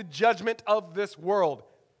 now is the judgment of this world.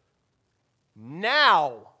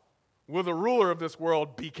 Now will the ruler of this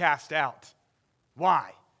world be cast out.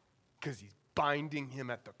 Why? Because he's binding him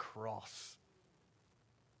at the cross.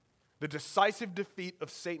 The decisive defeat of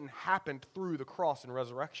Satan happened through the cross and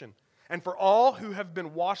resurrection. And for all who have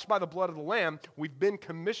been washed by the blood of the Lamb, we've been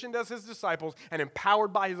commissioned as his disciples and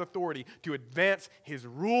empowered by his authority to advance his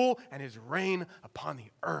rule and his reign upon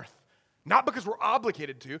the earth. Not because we're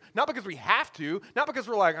obligated to, not because we have to, not because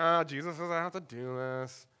we're like, Jesus says I have to do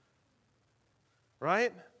this.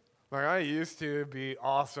 Right? Like, I used to be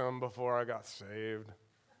awesome before I got saved.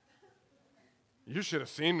 You should have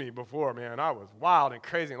seen me before, man. I was wild and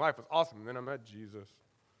crazy, and life was awesome. And then I met Jesus.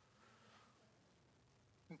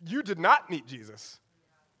 You did not meet Jesus.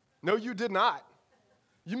 No, you did not.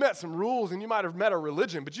 You met some rules, and you might have met a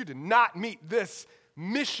religion, but you did not meet this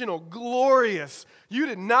missional, glorious. You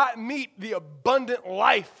did not meet the abundant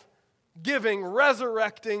life-giving,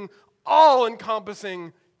 resurrecting,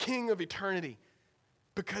 all-encompassing King of eternity.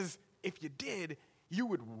 Because if you did, you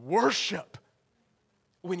would worship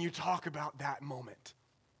when you talk about that moment.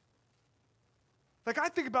 Like, I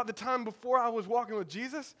think about the time before I was walking with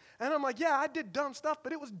Jesus, and I'm like, yeah, I did dumb stuff,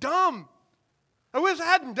 but it was dumb. I wish I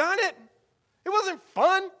hadn't done it. It wasn't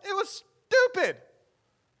fun. It was stupid.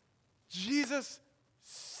 Jesus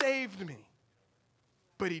saved me.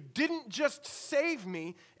 But he didn't just save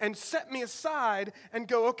me and set me aside and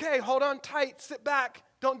go, okay, hold on tight, sit back,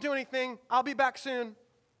 don't do anything, I'll be back soon.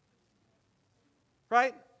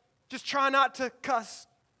 Right? Just try not to cuss.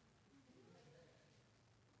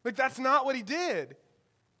 Like, that's not what he did.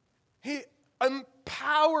 He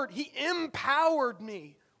empowered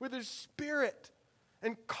me with his Spirit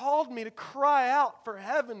and called me to cry out for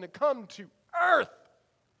heaven to come to earth.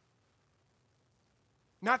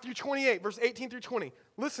 Matthew 28, verse 18 through 20.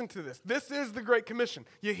 Listen to this. This is the Great Commission.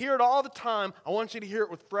 You hear it all the time. I want you to hear it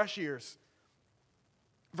with fresh ears.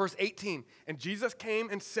 Verse 18, and Jesus came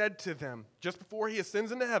and said to them, just before he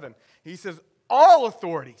ascends into heaven, he says, all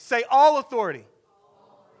authority, say all authority.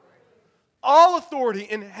 All authority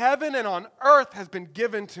in heaven and on earth has been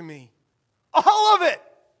given to me. All of it.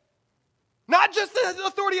 Not just the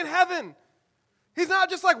authority in heaven. He's not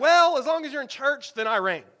just like, well, as long as you're in church, then I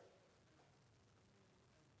reign.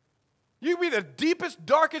 You can be the deepest,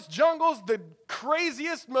 darkest jungles, the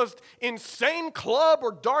craziest, most insane club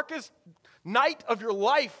or darkest night of your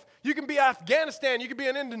life. You can be Afghanistan. You can be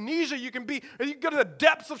in Indonesia. You can go to the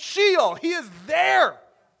depths of Sheol. He is there.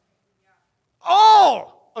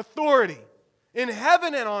 All authority in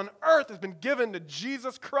heaven and on earth has been given to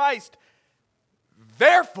Jesus Christ.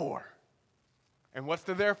 Therefore, and what's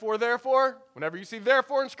the therefore? Whenever you see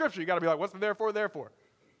therefore in Scripture, you got to be like, what's the therefore?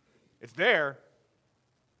 It's there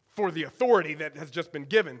for the authority that has just been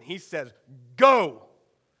given. He says, go.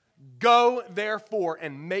 Go, therefore,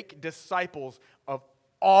 and make disciples of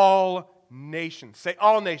all nations. Say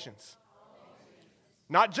all nations.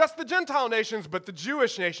 Not just the Gentile nations, but the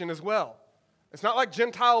Jewish nation as well. It's not like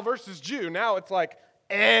Gentile versus Jew. Now it's like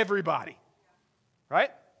everybody,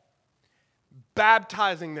 right?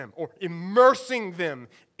 Baptizing them or immersing them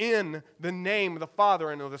in the name of the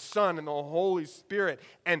Father and of the Son and the Holy Spirit.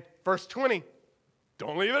 And verse 20,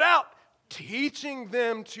 don't leave it out. Teaching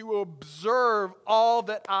them to observe all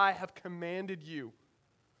that I have commanded you.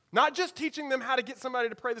 Not just teaching them how to get somebody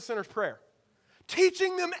to pray the sinner's prayer.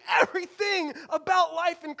 Teaching them everything about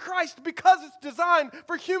life in Christ because it's designed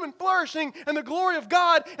for human flourishing and the glory of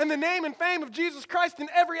God and the name and fame of Jesus Christ in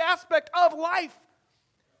every aspect of life.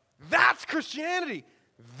 That's Christianity.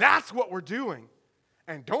 That's what we're doing.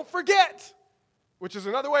 And don't forget, which is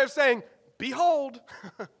another way of saying, behold,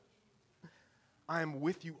 I am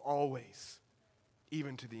with you always,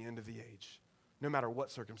 even to the end of the age, no matter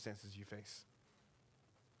what circumstances you face.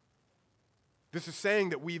 This is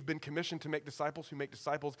saying that we've been commissioned to make disciples who make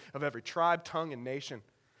disciples of every tribe, tongue, and nation,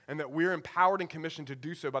 and that we're empowered and commissioned to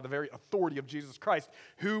do so by the very authority of Jesus Christ,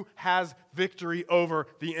 who has victory over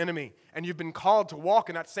the enemy. And you've been called to walk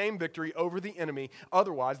in that same victory over the enemy.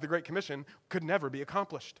 Otherwise, the Great Commission could never be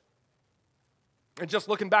accomplished. And just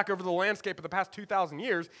looking back over the landscape of the past 2,000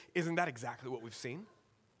 years, isn't that exactly what we've seen?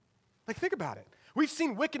 Like, think about it. We've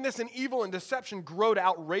seen wickedness and evil and deception grow to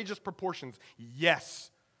outrageous proportions.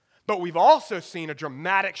 Yes. But we've also seen a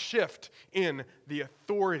dramatic shift in the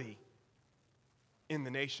authority in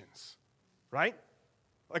the nations, right?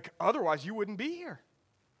 Like, otherwise you wouldn't be here.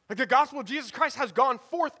 Like, the gospel of Jesus Christ has gone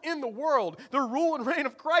forth in the world. The rule and reign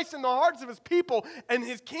of Christ in the hearts of his people, and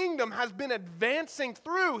his kingdom has been advancing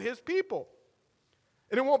through his people.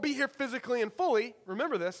 And it won't be here physically and fully.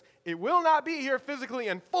 Remember this. It will not be here physically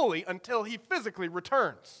and fully until he physically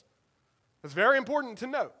returns. That's very important to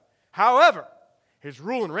note. However, his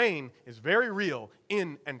rule and reign is very real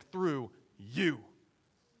in and through you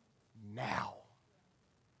now.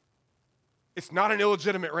 It's not an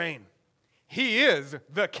illegitimate reign. He is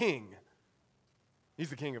the king. He's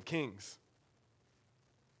the King of Kings.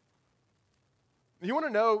 You want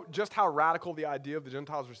to know just how radical the idea of the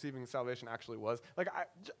Gentiles receiving salvation actually was? Like,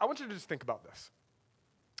 I want you to just think about this.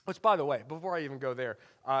 Which, by the way, before I even go there,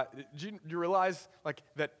 do you realize like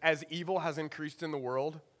that as evil has increased in the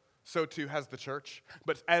world, so too has the church.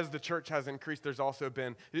 But as the church has increased, there's also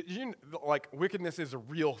been, wickedness is a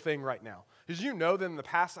real thing right now. Did you know that in the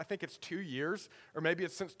past, I think it's 2 years, or maybe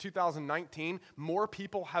it's since 2019, more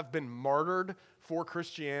people have been martyred for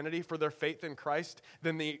Christianity, for their faith in Christ,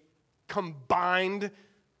 than the combined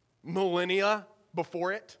millennia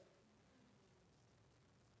before it?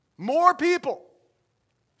 More people.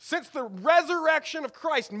 Since the resurrection of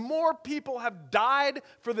Christ, more people have died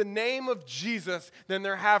for the name of Jesus than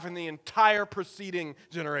there have in the entire preceding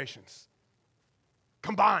generations.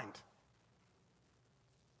 Combined.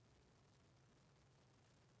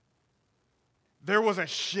 There was a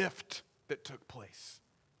shift that took place.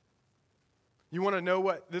 You want to know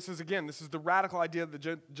what this is again? This is the radical idea of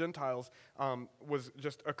the Gentiles was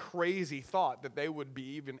just a crazy thought that they would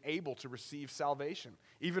be even able to receive salvation,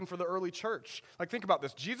 even for the early church. Like, think about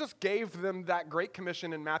this. Jesus gave them that great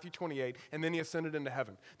commission in Matthew 28, and then he ascended into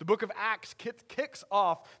heaven. The book of Acts kicks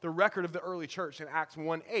off the record of the early church in Acts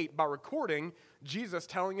 1:8 by recording Jesus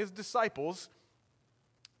telling his disciples,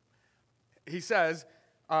 he says,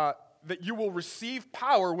 that you will receive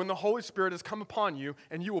power when the Holy Spirit has come upon you,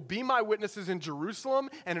 and you will be my witnesses in Jerusalem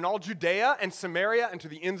and in all Judea and Samaria and to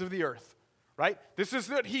the ends of the earth. Right? This is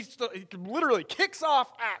that he literally kicks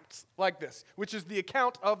off Acts like this, which is the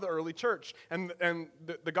account of the early church and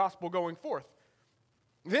the gospel going forth.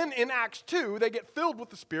 Then in Acts 2, they get filled with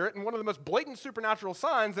the Spirit, and one of the most blatant supernatural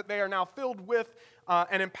signs that they are now filled with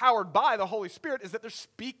and empowered by the Holy Spirit is that they're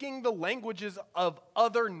speaking the languages of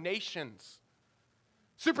other nations.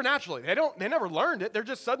 Supernaturally. They never learned it. They're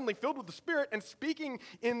just suddenly filled with the Spirit and speaking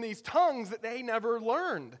in these tongues that they never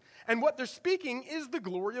learned. And what they're speaking is the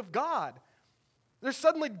glory of God. There's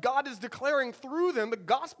suddenly God is declaring through them the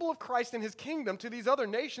gospel of Christ and his kingdom to these other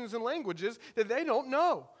nations and languages that they don't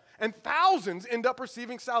know. And thousands end up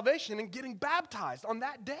receiving salvation and getting baptized on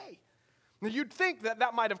that day. Now, you'd think that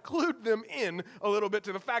that might have clued them in a little bit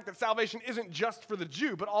to the fact that salvation isn't just for the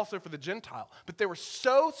Jew, but also for the Gentile. But they were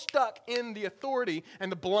so stuck in the authority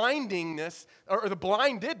and the blindingness, or the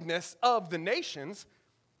blindedness of the nations,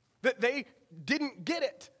 that they didn't get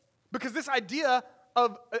it. Because this idea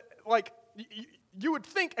of, you would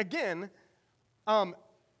think, again,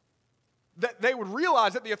 that they would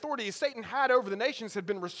realize that the authority Satan had over the nations had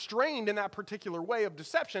been restrained in that particular way of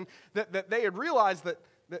deception, that they had realized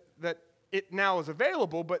that it now is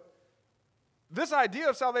available, but this idea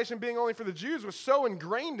of salvation being only for the Jews was so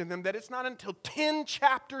ingrained in them that it's not until 10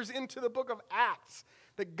 chapters into the book of Acts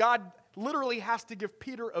that God literally has to give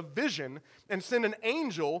Peter a vision and send an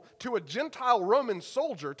angel to a Gentile Roman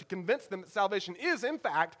soldier to convince them that salvation is, in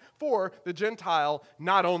fact, for the Gentile,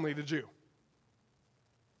 not only the Jew.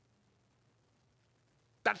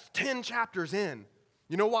 That's 10 chapters in.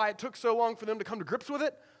 You know why it took so long for them to come to grips with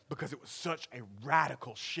it? Because it was such a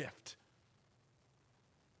radical shift.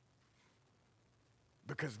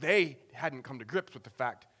 Because they hadn't come to grips with the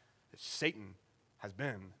fact that Satan has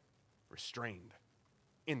been restrained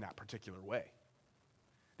in that particular way.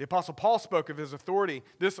 The Apostle Paul spoke of his authority,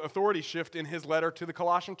 this authority shift in his letter to the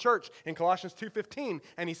Colossian church in Colossians 2:15.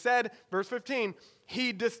 And he said, verse 15,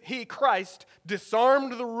 he, Christ,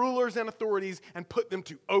 disarmed the rulers and authorities and put them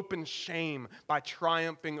to open shame by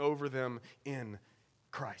triumphing over them in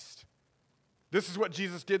Christ. This is what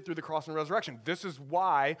Jesus did through the cross and resurrection. This is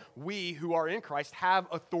why we who are in Christ have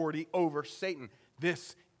authority over Satan.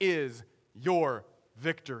 This is your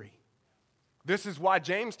victory. This is why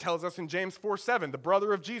James tells us in James 4:7, the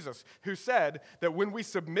brother of Jesus, who said that when we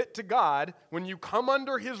submit to God, when you come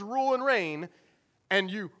under his rule and reign,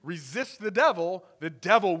 and you resist the devil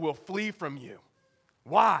will flee from you.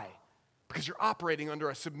 Why? Because you're operating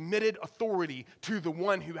under a submitted authority to the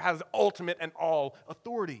one who has ultimate and all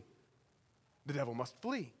authority. The devil must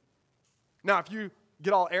flee. Now, if you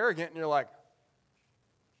get all arrogant and you're like,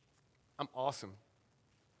 I'm awesome,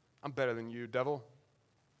 I'm better than you, devil,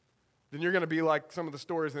 then you're going to be like some of the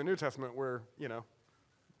stories in the New Testament where,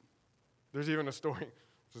 there's even a story,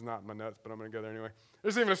 this is not in my notes, but I'm going to go there anyway.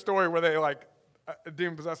 There's even a story where they a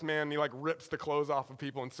demon-possessed man, he rips the clothes off of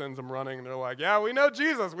people and sends them running, and they're like, yeah, we know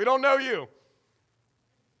Jesus, we don't know you.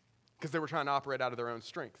 Because they were trying to operate out of their own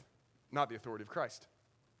strength, not the authority of Christ.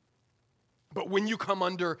 But when you come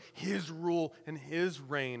under his rule and his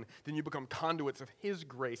reign, then you become conduits of his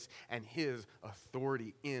grace and his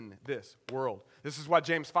authority in this world. This is why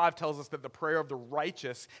James 5 tells us that the prayer of the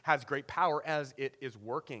righteous has great power as it is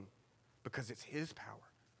working, because it's his power.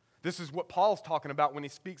 This is what Paul's talking about when he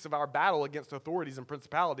speaks of our battle against authorities and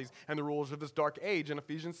principalities and the rulers of this dark age in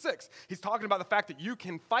Ephesians 6. He's talking about the fact that you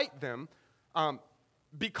can fight them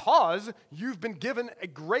because you've been given a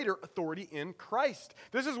greater authority in Christ.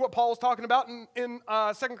 This is what Paul is talking about in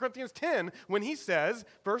 2 Corinthians 10 when he says,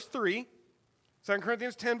 verse 3, 2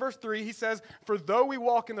 Corinthians 10, verse 3, he says, for though we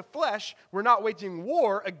walk in the flesh, we're not waging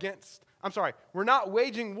war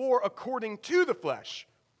according to the flesh.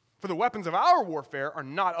 For the weapons of our warfare are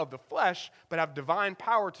not of the flesh, but have divine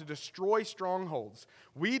power to destroy strongholds.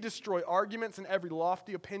 We destroy arguments and every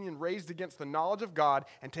lofty opinion raised against the knowledge of God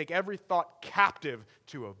and take every thought captive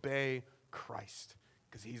to obey Christ,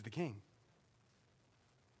 because he's the king.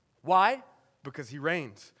 Why? Because he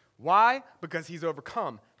reigns. Why? Because he's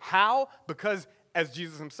overcome. How? Because, as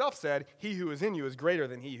Jesus himself said, he who is in you is greater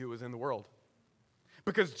than he who is in the world.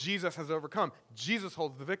 Because Jesus has overcome. Jesus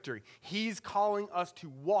holds the victory. He's calling us to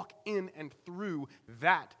walk in and through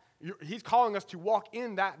that. He's calling us to walk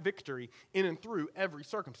in that victory in and through every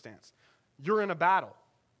circumstance. You're in a battle.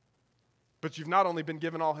 But you've not only been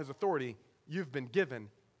given all his authority, you've been given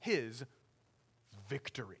his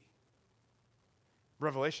victory.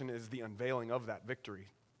 Revelation is the unveiling of that victory.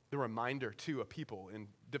 The reminder to a people in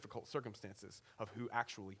difficult circumstances of who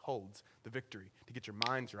actually holds the victory, to get your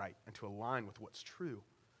minds right and to align with what's true.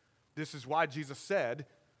 This is why Jesus said,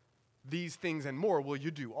 these things and more will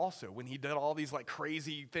you do also. When he did all these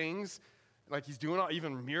crazy things, he's doing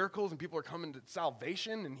even miracles and people are coming to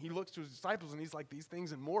salvation, and he looks to his disciples and he's like, these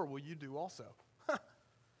things and more will you do also.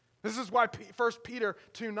 This is why 1 Peter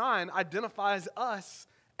 2:9 identifies us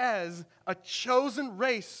as a chosen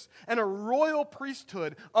race and a royal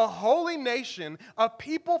priesthood, a holy nation, a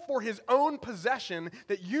people for his own possession,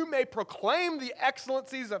 that you may proclaim the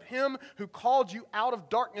excellencies of him who called you out of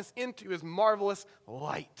darkness into his marvelous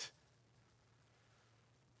light.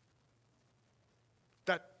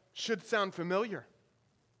 That should sound familiar.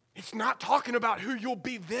 It's not talking about who you'll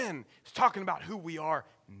be then. It's talking about who we are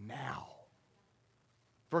now.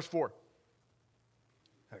 Verse 4.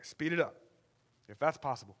 Speed it up, if that's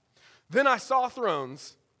possible. Then I saw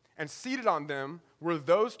thrones, and seated on them were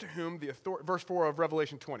those to whom the authority, verse 4 of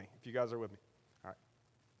Revelation 20, if you guys are with me. All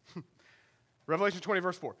right. Revelation 20,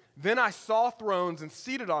 verse 4. Then I saw thrones, and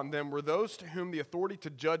seated on them were those to whom the authority to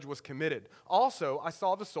judge was committed. Also, I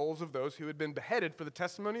saw the souls of those who had been beheaded for the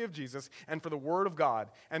testimony of Jesus and for the word of God,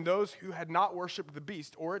 and those who had not worshipped the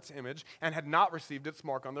beast or its image, and had not received its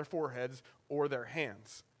mark on their foreheads or their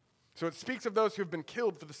hands. So it speaks of those who have been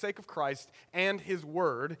killed for the sake of Christ and his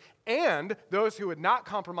word, and those who had not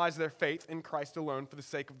compromised their faith in Christ alone for the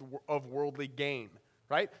sake of worldly gain,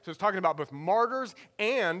 right? So it's talking about both martyrs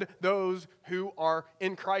and those who are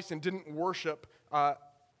in Christ and didn't worship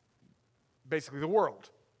basically the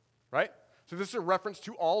world, right? So this is a reference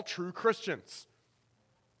to all true Christians.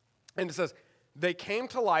 And it says, they came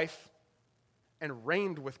to life and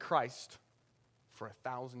reigned with Christ for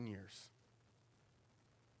 1,000 years.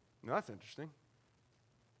 Now that's interesting.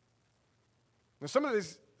 Now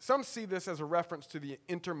some see this as a reference to the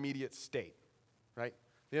intermediate state, right?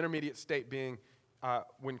 The intermediate state being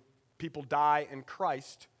when people die in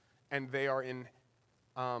Christ and they are in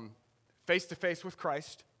face-to-face with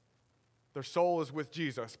Christ. Their soul is with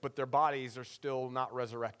Jesus, but their bodies are still not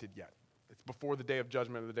resurrected yet. It's before the day of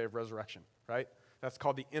judgment or the day of resurrection, right? That's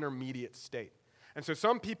called the intermediate state. And so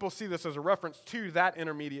some people see this as a reference to that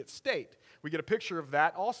intermediate state. We get a picture of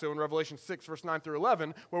that also in Revelation 6, verse 9 through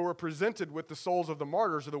 11, where we're presented with the souls of the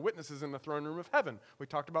martyrs or the witnesses in the throne room of heaven. We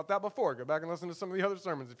talked about that before. Go back and listen to some of the other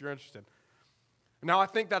sermons if you're interested. Now, I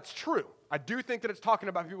think that's true. I do think that it's talking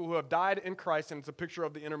about people who have died in Christ, and it's a picture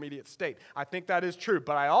of the intermediate state. I think that is true,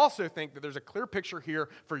 but I also think that there's a clear picture here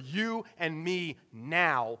for you and me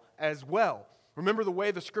now as well. Remember the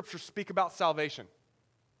way the scriptures speak about salvation.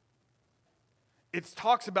 It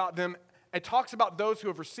talks about those who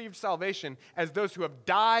have received salvation as those who have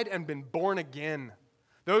died and been born again,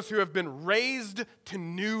 those who have been raised to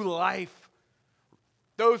new life,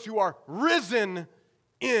 those who are risen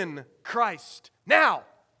in Christ now,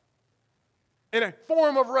 in a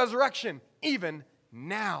form of resurrection, even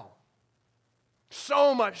now.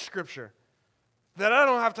 So much scripture that I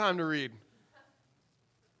don't have time to read.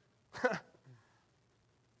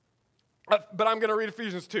 But I'm going to read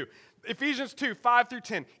Ephesians 2. Ephesians 2, 5 through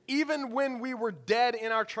 10. Even when we were dead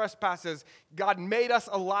in our trespasses, God made us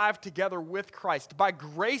alive together with Christ. By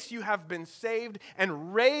grace you have been saved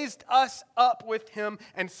and raised us up with him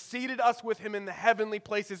and seated us with him in the heavenly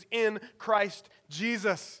places in Christ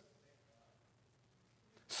Jesus.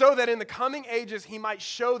 So that in the coming ages he might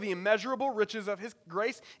show the immeasurable riches of his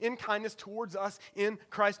grace in kindness towards us in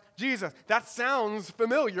Christ Jesus. That sounds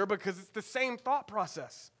familiar because it's the same thought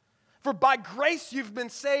process. For by grace you've been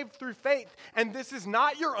saved through faith, and this is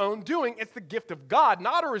not your own doing, it's the gift of God,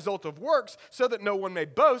 not a result of works, so that no one may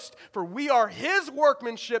boast. For we are his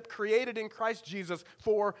workmanship, created in Christ Jesus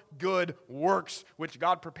for good works, which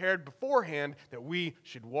God prepared beforehand that we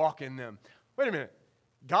should walk in them. Wait a minute.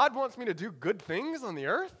 God wants me to do good things on the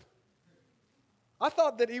earth? I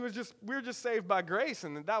thought that we were just saved by grace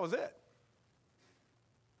and that was it.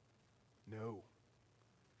 No.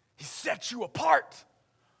 He set you apart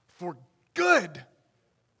for good.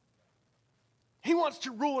 He wants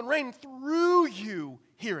to rule and reign through you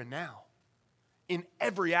here and now in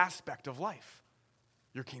every aspect of life.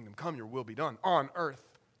 Your kingdom come, your will be done on earth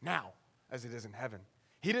now as it is in heaven.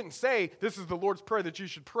 He didn't say, this is the Lord's Prayer that you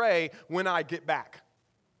should pray when I get back.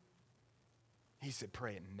 He said,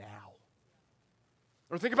 pray it now.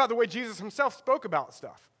 Or think about the way Jesus himself spoke about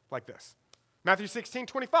stuff like this. Matthew 16,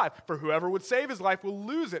 25, for whoever would save his life will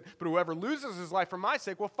lose it, but whoever loses his life for my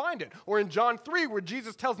sake will find it. Or in John 3, where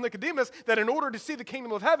Jesus tells Nicodemus that in order to see the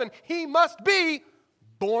kingdom of heaven, he must be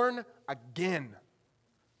born again.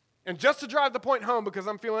 And just to drive the point home, because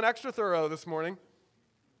I'm feeling extra thorough this morning,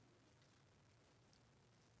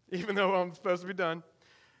 even though I'm supposed to be done,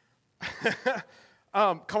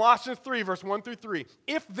 Colossians 3, verse 1 through 3,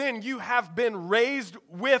 if then you have been raised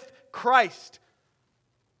with Christ.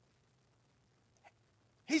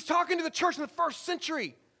 He's talking to the church in the first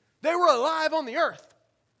century. They were alive on the earth.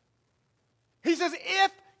 He says,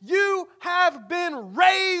 if you have been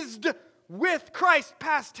raised with Christ,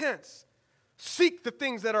 past tense, seek the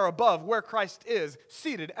things that are above, where Christ is,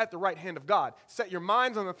 seated at the right hand of God. Set your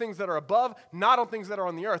minds on the things that are above, not on things that are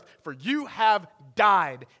on the earth, for you have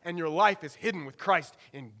died, and your life is hidden with Christ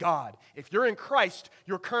in God. If you're in Christ,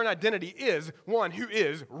 your current identity is one who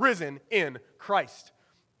is risen in Christ.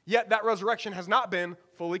 Yet that resurrection has not been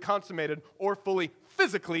fully consummated or fully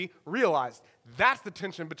physically realized. That's the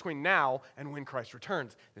tension between now and when Christ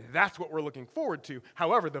returns. That's what we're looking forward to.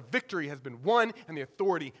 However, the victory has been won and the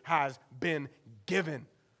authority has been given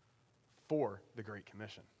for the Great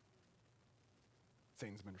Commission.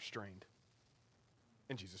 Satan's been restrained,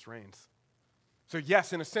 and Jesus reigns. So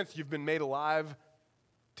yes, in a sense, you've been made alive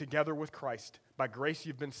together with Christ. By grace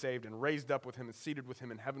you've been saved and raised up with him and seated with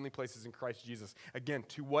him in heavenly places in Christ Jesus. Again,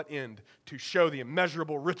 to what end? To show the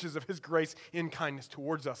immeasurable riches of his grace in kindness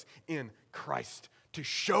towards us in Christ. To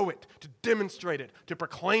show it, to demonstrate it, to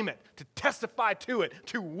proclaim it, to testify to it,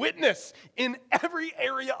 to witness in every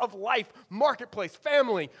area of life, marketplace,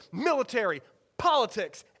 family, military,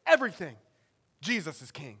 politics, everything. Jesus is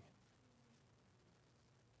King.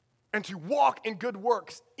 And to walk in good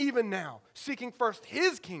works even now, seeking first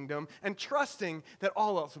his kingdom and trusting that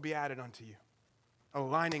all else will be added unto you.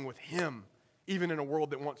 Aligning with him, even in a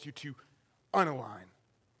world that wants you to unalign.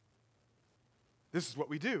 This is what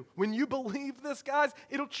we do. When you believe this, guys,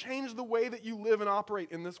 it'll change the way that you live and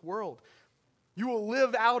operate in this world. You will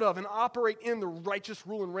live out of and operate in the righteous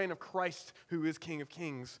rule and reign of Christ, who is King of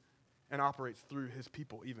Kings and operates through his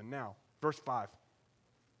people even now. Verse 5.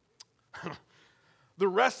 The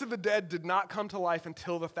rest of the dead did not come to life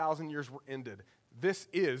until the 1,000 years were ended. This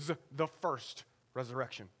is the first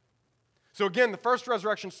resurrection. So again, the first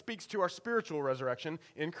resurrection speaks to our spiritual resurrection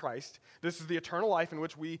in Christ. This is the eternal life in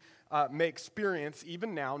which we may experience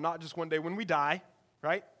even now, not just one day when we die,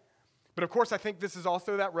 right? But of course, I think this is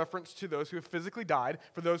also that reference to those who have physically died.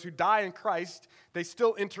 For those who die in Christ, they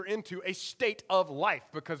still enter into a state of life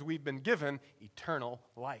because we've been given eternal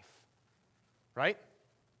life, right?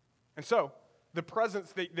 And so, the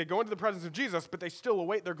presence, they go into the presence of Jesus, but they still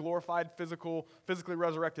await their glorified, physically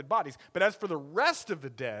resurrected bodies. But as for the rest of the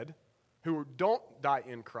dead who don't die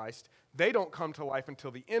in Christ, they don't come to life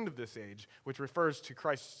until the end of this age, which refers to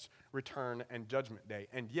Christ's return and judgment day.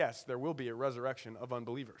 And yes, there will be a resurrection of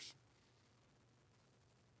unbelievers.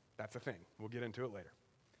 That's a thing. We'll get into it later.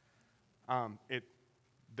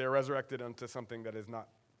 They're resurrected unto something that is not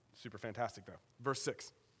super fantastic, though. Verse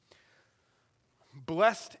 6.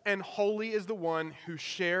 Blessed and holy is the one who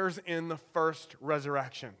shares in the first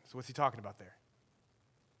resurrection. So what's he talking about there?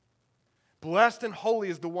 Blessed and holy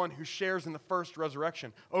is the one who shares in the first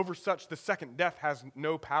resurrection. Over such the second death has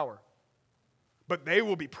no power. But they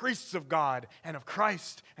will be priests of God and of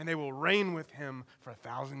Christ, and they will reign with him for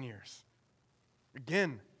 1,000 years.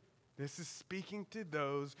 Again, this is speaking to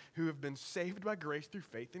those who have been saved by grace through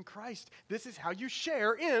faith in Christ. This is how you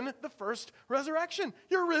share in the first resurrection.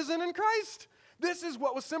 You're risen in Christ. This is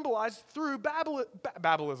what was symbolized through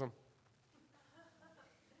Baptism.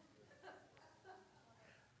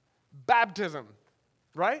 Baptism,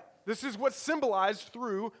 right? This is what's symbolized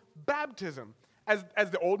through baptism. As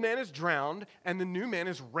the old man is drowned and the new man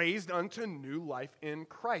is raised unto new life in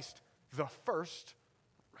Christ. The first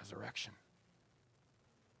resurrection.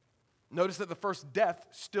 Notice that the first death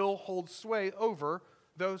still holds sway over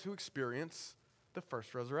those who experience the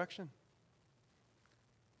first resurrection.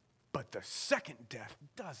 But the second death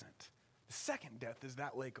doesn't. The second death is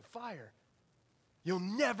that lake of fire. You'll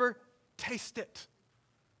never taste it.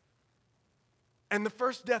 And the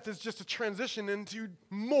first death is just a transition into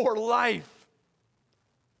more life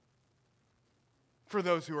for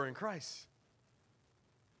those who are in Christ.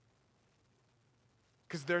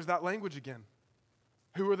 Because there's that language again.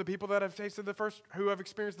 Who are the people that have who have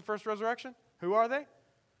experienced the first resurrection? Who are they?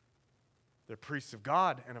 They're priests of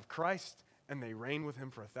God and of Christ, and they reign with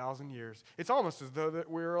him for 1,000 years. It's almost as though that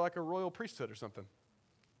we're like a royal priesthood or something.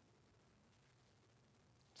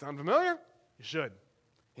 Sound familiar? You should.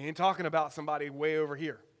 He ain't talking about somebody way over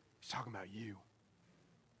here. He's talking about you.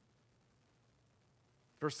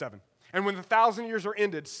 Verse 7. And when the 1,000 years are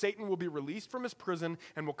ended, Satan will be released from his prison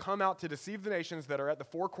and will come out to deceive the nations that are at the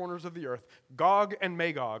four corners of the earth, Gog and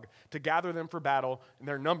Magog, to gather them for battle, and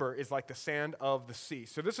their number is like the sand of the sea.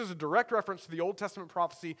 So this is a direct reference to the Old Testament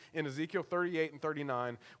prophecy in Ezekiel 38 and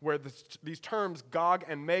 39, where these terms, Gog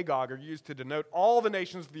and Magog, are used to denote all the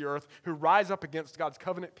nations of the earth who rise up against God's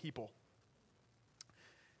covenant people.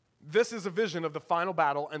 This is a vision of the final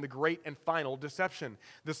battle and the great and final deception.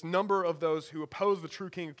 This number of those who oppose the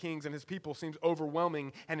true King of Kings and his people seems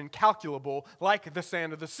overwhelming and incalculable, like the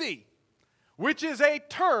sand of the sea, which is a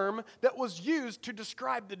term that was used to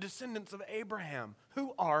describe the descendants of Abraham,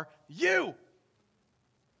 who are you.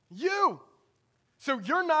 You. So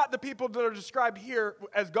you're not the people that are described here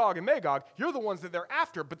as Gog and Magog. You're the ones that they're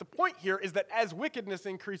after. But the point here is that as wickedness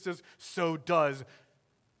increases, so does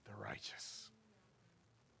the righteous.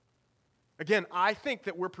 Again, I think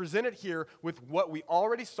that we're presented here with what we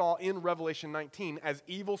already saw in Revelation 19 as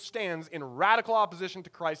evil stands in radical opposition to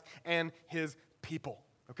Christ and his people.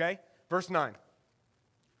 Okay? Verse 9.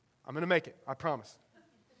 I'm going to make it. I promise.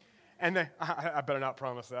 And I better not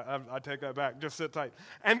promise that. I take that back. Just sit tight.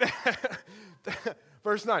 And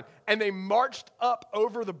verse 9. And they marched up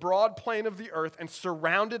over the broad plain of the earth and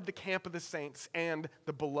surrounded the camp of the saints and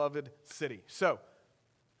the beloved city. So,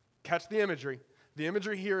 catch the imagery. The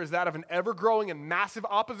imagery here is that of an ever-growing and massive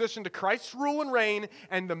opposition to Christ's rule and reign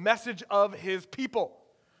and the message of his people,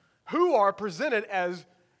 who are presented as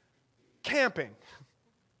camping.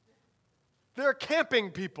 They're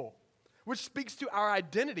camping people, which speaks to our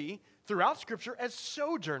identity throughout Scripture as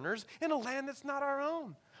sojourners in a land that's not our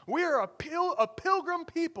own. We are a pilgrim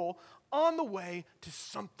people on the way to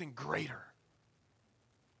something greater.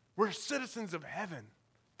 We're citizens of heaven.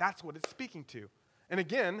 That's what it's speaking to. And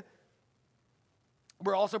again,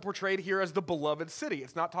 We're also portrayed here as the beloved city.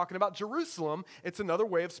 It's not talking about Jerusalem. It's another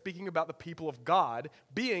way of speaking about the people of God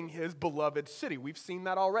being his beloved city. We've seen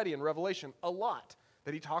that already in Revelation a lot,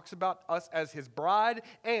 that he talks about us as his bride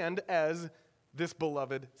and as this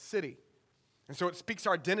beloved city. And so it speaks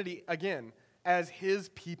our identity, again, as his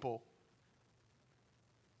people.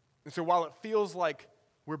 And so while it feels like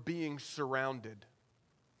we're being surrounded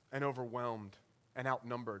and overwhelmed and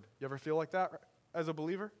outnumbered, you ever feel like that as a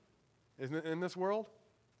believer? Isn't it in this world?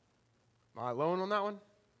 Am I alone on that one?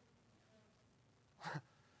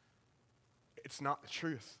 It's not the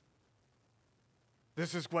truth.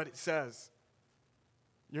 This is what it says.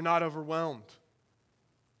 You're not overwhelmed.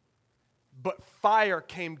 But fire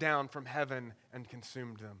came down from heaven and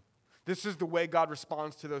consumed them. This is the way God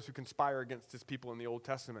responds to those who conspire against his people in the Old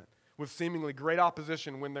Testament, with seemingly great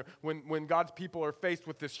opposition. When God's people are faced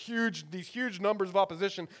with these huge numbers of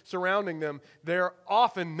opposition surrounding them, they're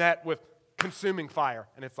often met with consuming fire,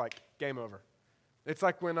 and it's like game over. It's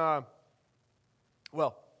like when,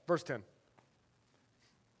 verse 10.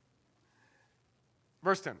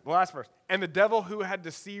 Verse 10, the last verse. And the devil who had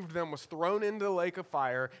deceived them was thrown into the lake of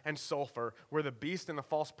fire and sulfur, where the beast and the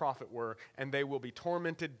false prophet were, and they will be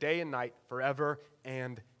tormented day and night forever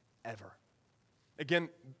and ever. Again,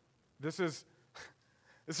 this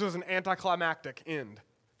was an anticlimactic end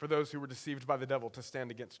for those who were deceived by the devil to stand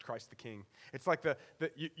against Christ the King. It's like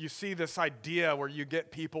you see this idea where you get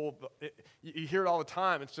people, you hear it all the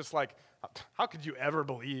time. It's just like, how could you ever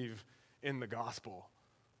believe in the gospel?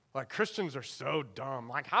 Like, Christians are so dumb.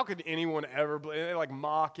 Like, how could anyone ever believe? They like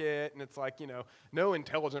mock it, and it's like, no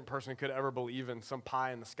intelligent person could ever believe in some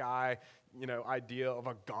pie in the sky, idea of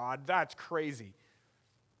a God. That's crazy.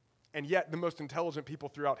 And yet, the most intelligent people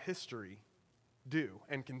throughout history do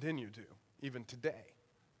and continue to, even today.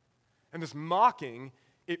 And this mocking,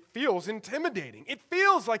 it feels intimidating. It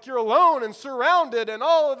feels like you're alone and surrounded and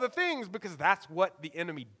all of the things, because that's what the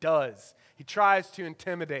enemy does. He tries to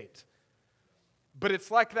intimidate. But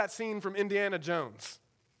it's like that scene from Indiana Jones,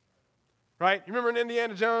 right? You remember in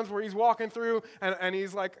Indiana Jones where he's walking through and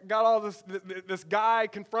he's like got all this guy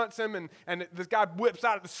confronts him and this guy whips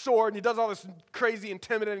out the sword and he does all this crazy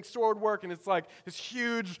intimidating sword work, and it's like this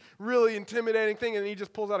huge, really intimidating thing, and he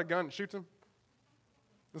just pulls out a gun and shoots him.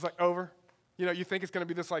 It's like over. You think it's going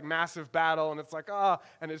to be this like massive battle, and it's like,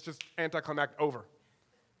 and it's just anticlimactic, over,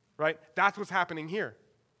 right? That's what's happening here.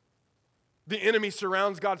 The enemy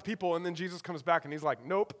surrounds God's people, and then Jesus comes back, and he's like,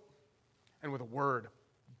 nope. And with a word,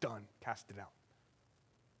 done, cast it out.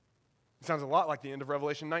 It sounds a lot like the end of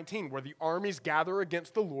Revelation 19, where the armies gather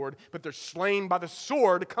against the Lord, but they're slain by the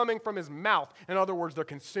sword coming from his mouth. In other words, they're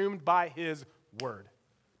consumed by his word.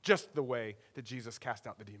 Just the way that Jesus cast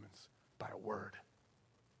out the demons, by a word.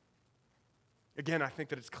 Again, I think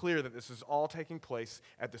that it's clear that this is all taking place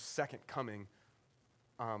at the second coming.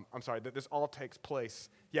 That this all takes place,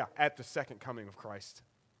 at the second coming of Christ.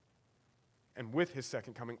 And with his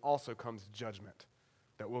second coming also comes judgment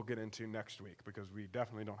that we'll get into next week, because we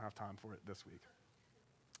definitely don't have time for it this week.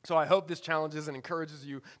 So I hope this challenges and encourages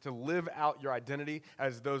you to live out your identity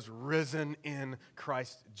as those risen in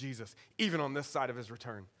Christ Jesus, even on this side of his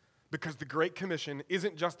return. Because the Great Commission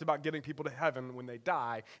isn't just about getting people to heaven when they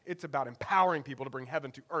die. It's about empowering people to bring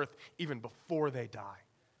heaven to earth even before they die.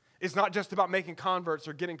 It's not just about making converts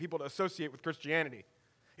or getting people to associate with Christianity.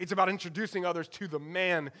 It's about introducing others to the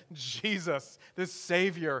man, Jesus, the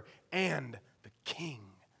Savior and the King.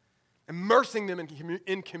 Immersing them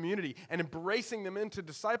in community and embracing them into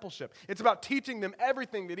discipleship. It's about teaching them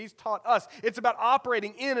everything that he's taught us. It's about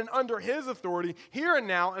operating in and under his authority here and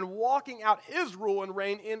now and walking out his rule and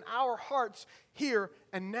reign in our hearts here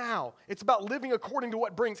and now. It's about living according to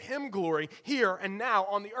what brings him glory here and now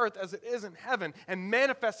on the earth as it is in heaven, and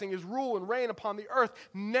manifesting his rule and reign upon the earth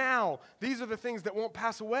now. These are the things that won't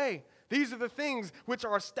pass away. These are the things which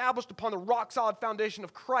are established upon the rock-solid foundation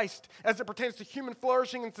of Christ as it pertains to human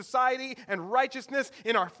flourishing in society and righteousness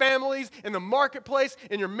in our families, in the marketplace,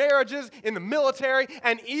 in your marriages, in the military,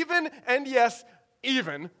 and even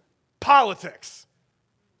politics.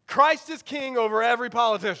 Christ is king over every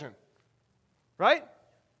politician, right?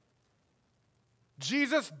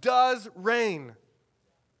 Jesus does reign.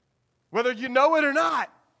 Whether you know it or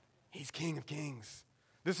not, he's King of Kings.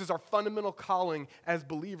 This is our fundamental calling as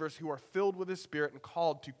believers who are filled with his Spirit and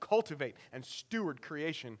called to cultivate and steward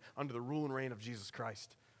creation under the rule and reign of Jesus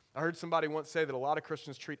Christ. I heard somebody once say that a lot of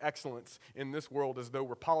Christians treat excellence in this world as though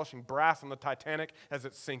we're polishing brass on the Titanic as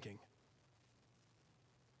it's sinking.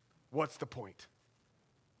 What's the point?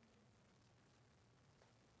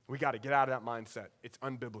 We got to get out of that mindset. It's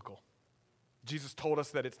unbiblical. Jesus told us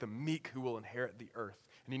that it's the meek who will inherit the earth.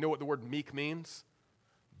 And you know what the word meek means?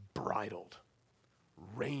 Bridled.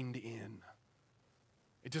 reined in.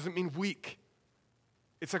 It doesn't mean weak.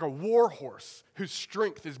 It's like a war horse whose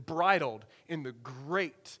strength is bridled in the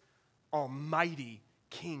great, almighty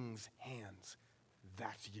King's hands.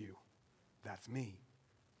 That's you. That's me.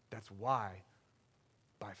 That's why,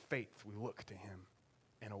 by faith, we look to him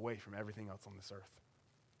and away from everything else on this earth.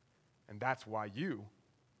 And that's why you,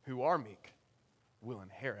 who are meek, will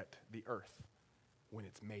inherit the earth when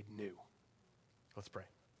it's made new. Let's pray.